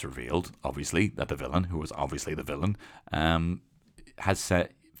 And it's revealed, obviously, that the villain, who was obviously the villain, has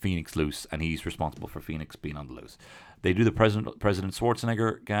set Phoenix loose, and he's responsible for Phoenix being on the loose. They do the President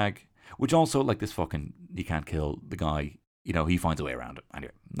Schwarzenegger gag, which also, like this fucking, you can't kill the guy, he finds a way around it.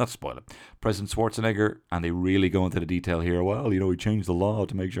 Anyway, not to spoil it. President Schwarzenegger, and they really go into the detail here, well, he changed the law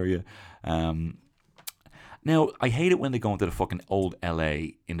to make sure you... Now, I hate it when they go into the fucking old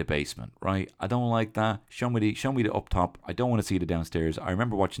LA in the basement, right? I don't like that. Show me the up top. I don't want to see the downstairs. I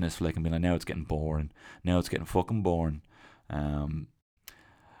remember watching this flick and being like, now it's getting boring. Now it's getting fucking boring.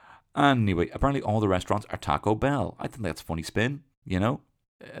 Anyway, apparently all the restaurants are Taco Bell. I think that's a funny spin,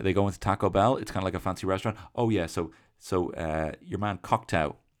 They go into Taco Bell. It's kind of like a fancy restaurant. Oh, yeah, so your man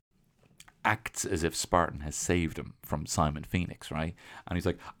Cocteau acts as if Spartan has saved him from Simon Phoenix, right? And he's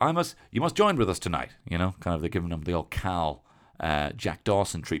like, you must join with us tonight, kind of, they're giving him the old Cal, Jack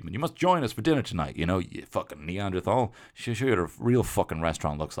Dawson treatment. You must join us for dinner tonight, you fucking Neanderthal. Show you what a real fucking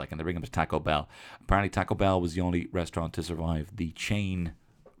restaurant looks like. And they bring him to Taco Bell. Apparently Taco Bell was the only restaurant to survive the chain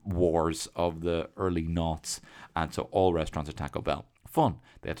wars of the early noughts, and so all restaurants are Taco Bell. Fun.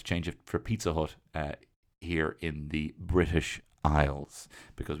 They had to change it for Pizza Hut here in the British Isles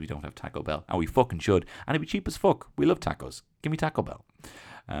because we don't have Taco Bell, and we fucking should, and it'd be cheap as fuck. We love tacos. Give me Taco Bell.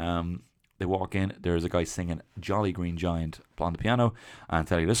 They walk in, there's a guy singing Jolly Green Giant on the piano, and I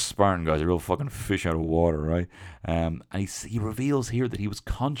tell you, this Spartan guy's a real fucking fish out of water, right? And he reveals here that he was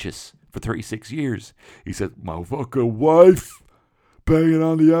conscious for 36 years. He said, my fucking wife banging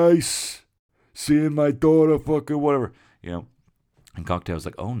on the ice, seeing my daughter fucking whatever, And Cocteau's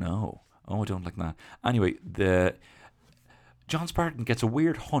like, oh no, I don't like that. Anyway, John Spartan gets a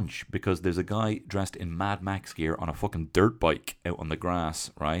weird hunch because there's a guy dressed in Mad Max gear on a fucking dirt bike out on the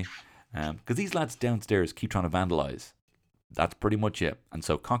grass, right? Because these lads downstairs keep trying to vandalise. That's pretty much it. And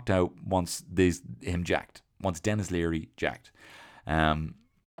so Cocked Out wants him jacked, wants Dennis Leary jacked. And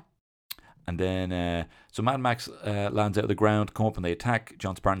then, so Mad Max lands out of the ground, come up and they attack.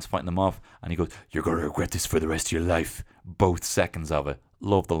 John Spartan's fighting them off, and he goes, "You're going to regret this for the rest of your life." Both seconds of it.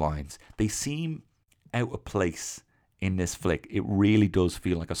 Love the lines. They seem out of place in this flick. It really does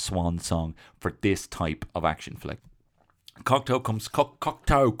feel like a swan song for this type of action flick. Cocteau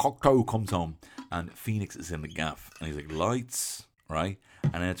comes home, and Phoenix is in the gaff, and he's like, "Lights," right?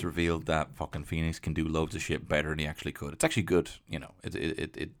 And then it's revealed that fucking Phoenix can do loads of shit better than he actually could. It's actually good, you know.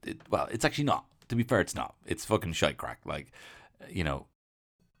 Well, it's actually not. To be fair, it's not. It's fucking shite crack. Like, you know,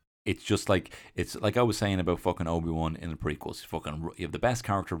 it's just like, it's like I was saying about fucking Obi-Wan in the prequels. You have the best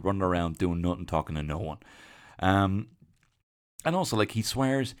character running around doing nothing, talking to no one. And also, like, he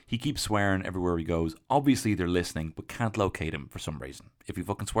keeps swearing everywhere he goes. Obviously, they're listening, but can't locate him for some reason. If he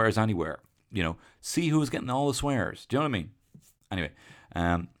fucking swears anywhere, you know, see who's getting all the swears. Do you know what I mean? Anyway,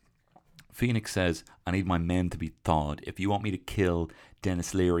 Phoenix says, "I need my men to be thawed. If you want me to kill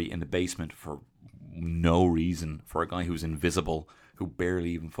Dennis Leary in the basement for no reason, for a guy who's invisible, who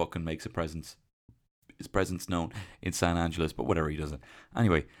barely even fucking makes his presence known in San Angeles, but whatever, he does it.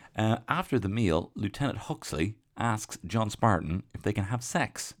 Anyway, after the meal, Lieutenant Huxley asks John Spartan if they can have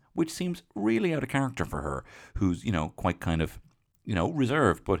sex, which seems really out of character for her, who's, you know, quite kind of, you know,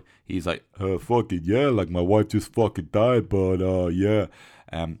 reserved, but he's like, fuck it, yeah, like my wife just fucking died, but yeah.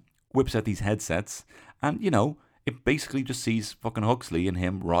 Whips out these headsets, and, you know, it basically just sees fucking Huxley and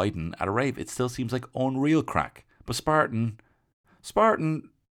him riding at a rave. It still seems like unreal crack, but Spartan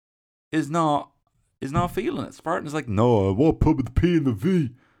is not feeling it. Spartan's like, "No, I want to put the P in the V.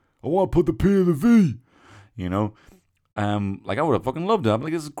 I want to put the P in the V." You know, like, I would have fucking loved it. I'm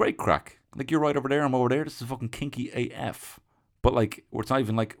like, this is great crack. Like, you're right over there, I'm over there. This is fucking kinky AF. But, like, it's not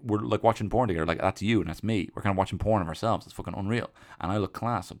even like we're, like, watching porn together. Like, that's you and that's me. We're kind of watching porn of ourselves. It's fucking unreal. And I look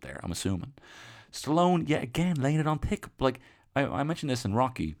class up there, I'm assuming. Stallone, yet again, laying it on thick. Like, I mentioned this in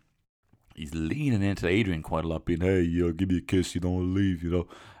Rocky. He's leaning into Adrian quite a lot, being, "Hey, give me a kiss, you don't leave," you know.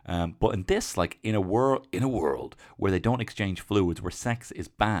 But in this, like, in a world where they don't exchange fluids, where sex is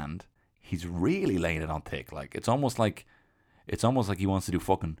banned, he's really laying it on thick. Like, it's almost like he wants to do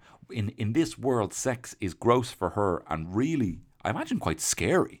fucking, in this world, sex is gross for her and really, I imagine, quite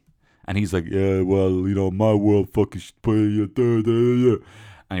scary. And he's like, "Yeah, well, you know, my world fucking yeah."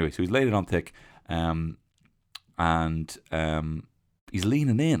 Anyway, so he's laid it on thick, and he's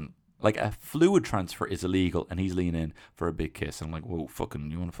leaning in. Like, a fluid transfer is illegal, and he's leaning in for a big kiss. And I'm like, "Whoa,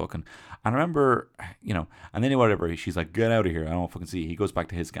 fucking, you want to fucking..." And I remember, you know, and then whatever, she's like, "Get out of here, I don't want to fucking see you." He goes back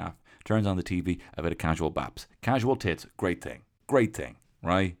to his gaff, turns on the TV, a bit of casual baps. Casual tits, great thing,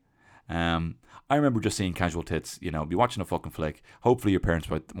 right? I remember just seeing casual tits, you know, be watching a fucking flick. Hopefully your parents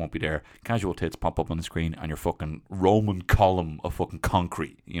won't be there. Casual tits pop up on the screen, and your fucking Roman column of fucking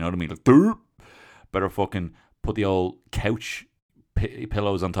concrete. You know what I mean? Like, derp. Better fucking put the old couch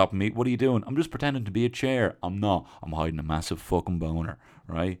pillows on top of me. What are you doing? I'm just pretending to be a chair. I'm not. I'm hiding a massive fucking boner,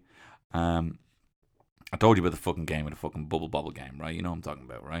 right? I told you about the fucking game with the fucking bubble bobble game, right? You know what I'm talking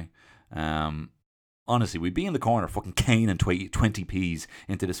about, right? Honestly, we'd be in the corner fucking caning 20p's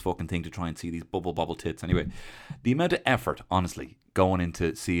into this fucking thing to try and see these bubble bobble tits. Anyway, the amount of effort, honestly, going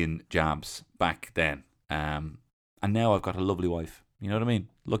into seeing jabs back then. And now I've got a lovely wife. You know what I mean?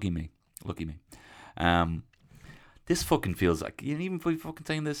 Lucky me. This fucking feels like, you know, even if we fucking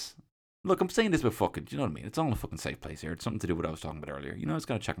saying this, look, I'm saying this with fucking, do you know what I mean? It's all in a fucking safe place here. It's something to do with what I was talking about earlier. You know, I just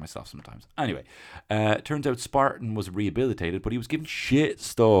gotta check myself sometimes. Anyway, turns out Spartan was rehabilitated, but he was given shit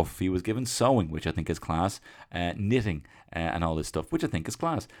stuff. He was given sewing, which I think is class, knitting, and all this stuff, which I think is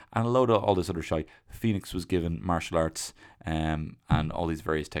class, and a load of all this other shit. Phoenix was given martial arts, and all these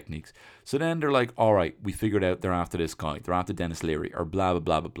various techniques. So then they're like, all right, we figured out they're after this guy. They're after Dennis Leary, or blah, blah,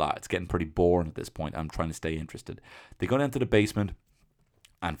 blah, blah, blah. It's getting pretty boring at this point. I'm trying to stay interested. They go down to the basement,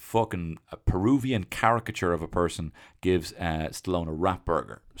 and fucking a Peruvian caricature of a person gives Stallone a rat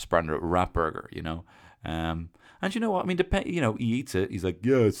burger, Spartan a rat burger, you know. And you know what? I mean, you know, he eats it. He's like,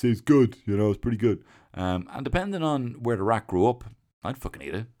 "Yeah, it seems good. You know, it's pretty good." And depending on where the rat grew up, I'd fucking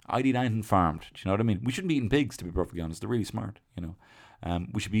eat it. I'd eat anything farmed. Do you know what I mean? We shouldn't be eating pigs, to be perfectly honest. They're really smart, you know.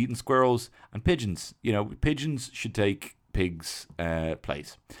 We should be eating squirrels and pigeons. You know, pigeons should take pigs'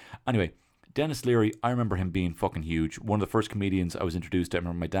 place. Anyway, Dennis Leary, I remember him being fucking huge. One of the first comedians I was introduced to. I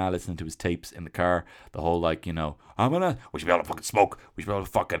remember my dad listening to his tapes in the car. The whole, like, you know, we should be able to fucking smoke. We should be able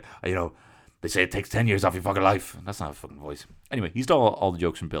to fucking, you know, They say it takes 10 years off your fucking life. That's not a fucking voice. Anyway, he stole all the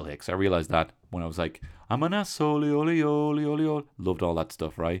jokes from Bill Hicks. I realised that when I was like, I'm an asshole, oli, oli, oli, oli. Loved all that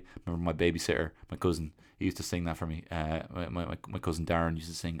stuff, right? Remember my babysitter, my cousin, he used to sing that for me. My cousin Darren used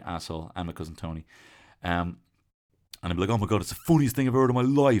to sing asshole, and my cousin Tony. And I'd be like, oh my God, it's the funniest thing I've heard in my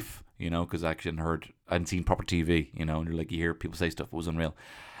life. You know, because I actually hadn't seen proper TV, you know, and you're like, you hear people say stuff, it was unreal.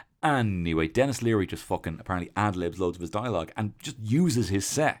 Anyway, Dennis Leary just fucking apparently ad-libs loads of his dialogue and just uses his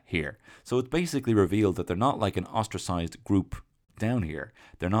set here. So it's basically revealed that they're not like an ostracized group down here.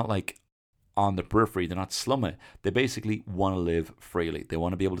 They're not like on the periphery. They're not slumming. They basically want to live freely. They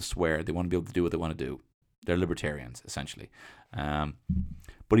want to be able to swear. They want to be able to do what they want to do. They're libertarians, essentially.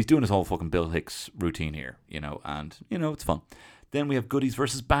 But he's doing his whole fucking Bill Hicks routine here, you know, and, you know, it's fun. Then we have goodies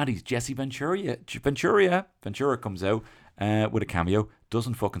versus baddies. Jesse Ventura comes out with a cameo.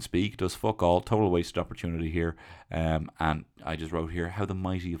 Doesn't fucking speak. Does fuck all. Total wasted opportunity here. And I just wrote here, how the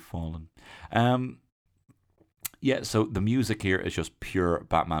mighty have fallen. Yeah, so the music here is just pure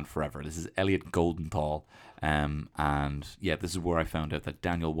Batman Forever. This is Elliot Goldenthal. And yeah, this is where I found out that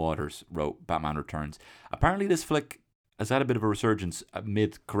Daniel Waters wrote Batman Returns. Apparently this flick has had a bit of a resurgence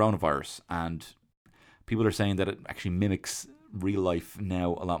amid coronavirus. And people are saying that it actually mimics real life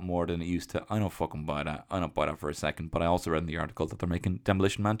now a lot more than it used to. I don't fucking buy that. I don't buy that for a second. But I also read in the article that they're making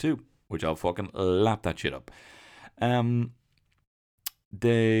Demolition Man 2, which I'll fucking lap that shit up. So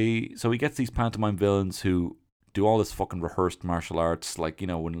he gets these pantomime villains who do all this fucking rehearsed martial arts, like, you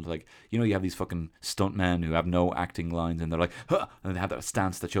know, when, like, you know, you have these fucking stuntmen who have no acting lines and they're like, huh, and they have that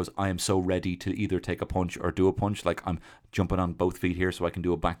stance that shows I am so ready to either take a punch or do a punch, like I'm jumping on both feet here so I can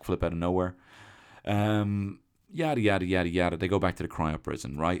do a backflip out of nowhere. Yada, yada, yada, yada. They go back to the cryo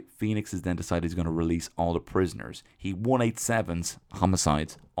prison, right? Phoenix has then decided he's going to release all the prisoners. He 187s,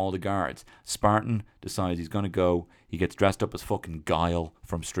 homicides, all the guards. Spartan decides he's going to go. He gets dressed up as fucking Guile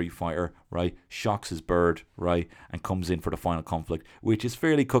from Street Fighter, right? Shocks his bird, right? And comes in for the final conflict, which is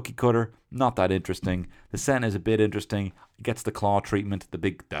fairly cookie cutter. Not that interesting. The setting is a bit interesting. He gets the claw treatment,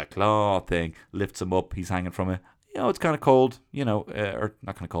 the claw thing, lifts him up. He's hanging from it. You know, it's kind of cold, you know, or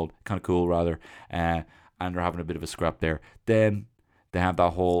not kind of cold, kind of cool rather. And they're having a bit of a scrap there. Then they have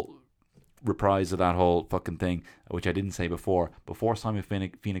that whole reprise of that whole fucking thing, which I didn't say before. Before Simon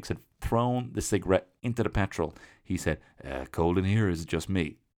Phoenix had thrown the cigarette into the petrol, he said, cold in here, is it just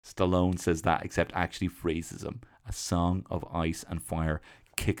me? Stallone says that, except actually freezes him. A song of ice and fire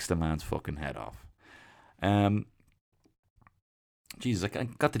kicks the man's fucking head off. Jesus, I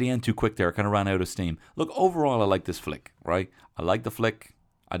got to the end too quick there. I kind of ran out of steam. Look, overall, I like this flick, right? I like the flick.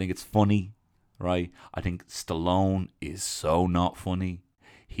 I think it's funny. Right, I think Stallone is so not funny.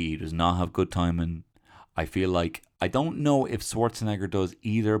 He does not have good timing. I feel like, I don't know if Schwarzenegger does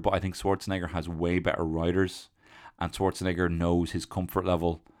either, but I think Schwarzenegger has way better writers, and Schwarzenegger knows his comfort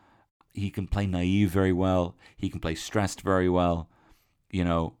level. He can play naive very well. He can play stressed very well. You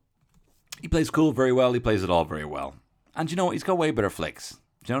know, he plays cool very well. He plays it all very well. And you know what? He's got way better flicks.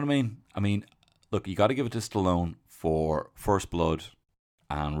 Do you know what I mean? I mean, look, you got to give it to Stallone for First Blood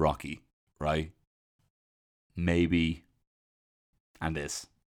and Rocky. Right? Maybe. And this.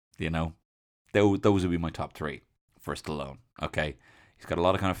 You know? Those would be my top three for Stallone. Okay? He's got a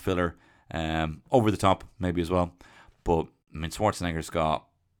lot of kind of filler. Over the top, maybe as well. But, I mean, Schwarzenegger's got,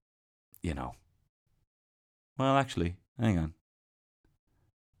 you know. Well, actually, hang on.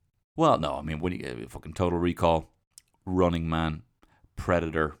 Well, no, I mean, when you fucking Total Recall, Running Man,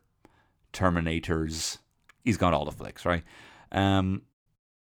 Predator, Terminators. He's got all the flicks, right?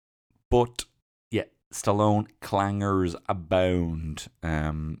 But, yeah, Stallone clangers abound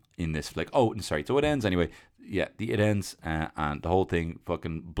in this flick. Oh, sorry. So it ends anyway. Yeah, it ends and the whole thing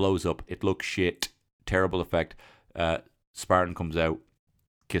fucking blows up. It looks shit. Terrible effect. Spartan comes out,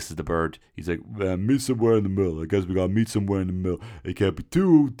 kisses the bird. He's like, meet somewhere in the middle. I guess we got to meet somewhere in the middle. It can't be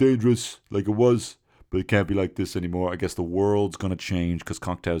too dangerous like it was, but it can't be like this anymore. I guess the world's going to change because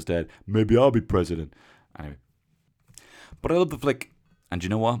Cocktail's dead. Maybe I'll be president. Anyway. But I love the flick. And you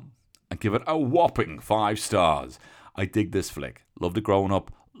know what? I give it a whopping 5 stars. I dig this flick. Loved it growing up.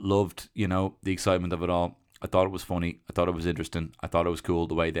 Loved, you know, the excitement of it all. I thought it was funny. I thought it was interesting. I thought it was cool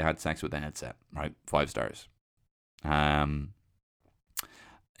the way they had sex with the headset. Right? 5 stars. So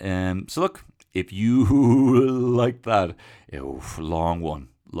look, if you like that, long one,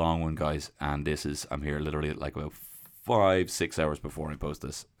 guys. And this is, I'm here literally at like about 5-6 hours before I post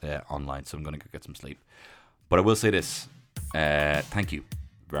this online. So I'm going to go get some sleep. But I will say this. Thank you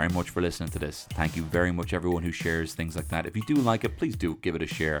very much for listening to this. Thank you very much, everyone who shares things like that. If you do like it, please do give it a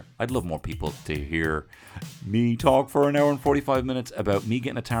share. I'd love more people to hear me talk for an hour and 45 minutes about me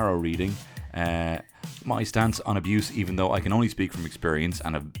getting a tarot reading My stance on abuse, even though I can only speak from experience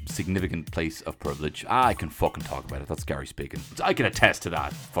and a significant place of privilege. I can fucking talk about it. That's Gary speaking. I can attest to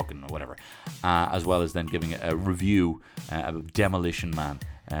that. Fucking whatever. As well as then giving a review of Demolition Man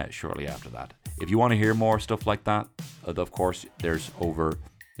shortly after that. If you want to hear more stuff like that, of course, there's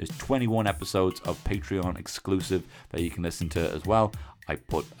 21 episodes of Patreon exclusive that you can listen to as well. I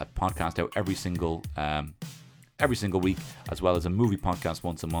put a podcast out every single week, as well as a movie podcast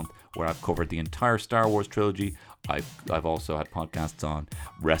once a month where I've covered the entire Star Wars trilogy. I've also had podcasts on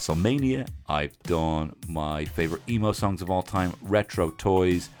WrestleMania. I've done my favorite emo songs of all time, retro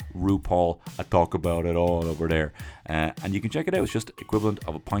toys, RuPaul. I talk about it all over there. And you can check it out. It's just equivalent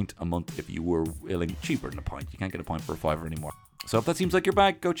of a pint a month if you were willing. Cheaper than a pint. You can't get a pint for $5 anymore. So if that seems like your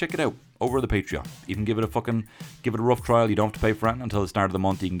bag, go check it out over the Patreon. You can give it a rough trial. You don't have to pay for it until the start of the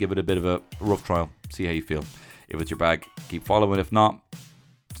month. You can give it a bit of a rough trial. See how you feel. If it's your bag, keep following. If not,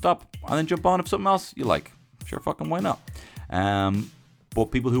 stop and then jump on if something else you like. Sure, fucking why not? But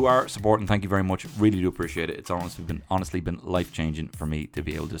people who are supporting, thank you very much. Really do appreciate it. It's honestly been life-changing for me to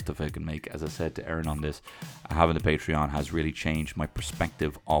be able just to fucking make, as I said to Aaron on this, having the Patreon has really changed my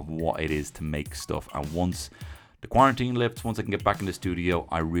perspective of what it is to make stuff. And once the quarantine lifts, once I can get back in the studio,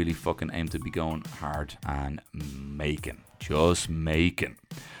 I really fucking aim to be going hard and just making.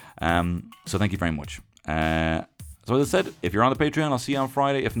 So thank you very much. So as I said, if you're on the Patreon, I'll see you on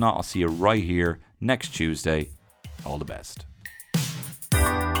Friday. If not, I'll see you right here next Tuesday. All the best.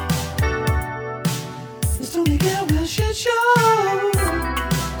 It's Tony Garwell Shit Show.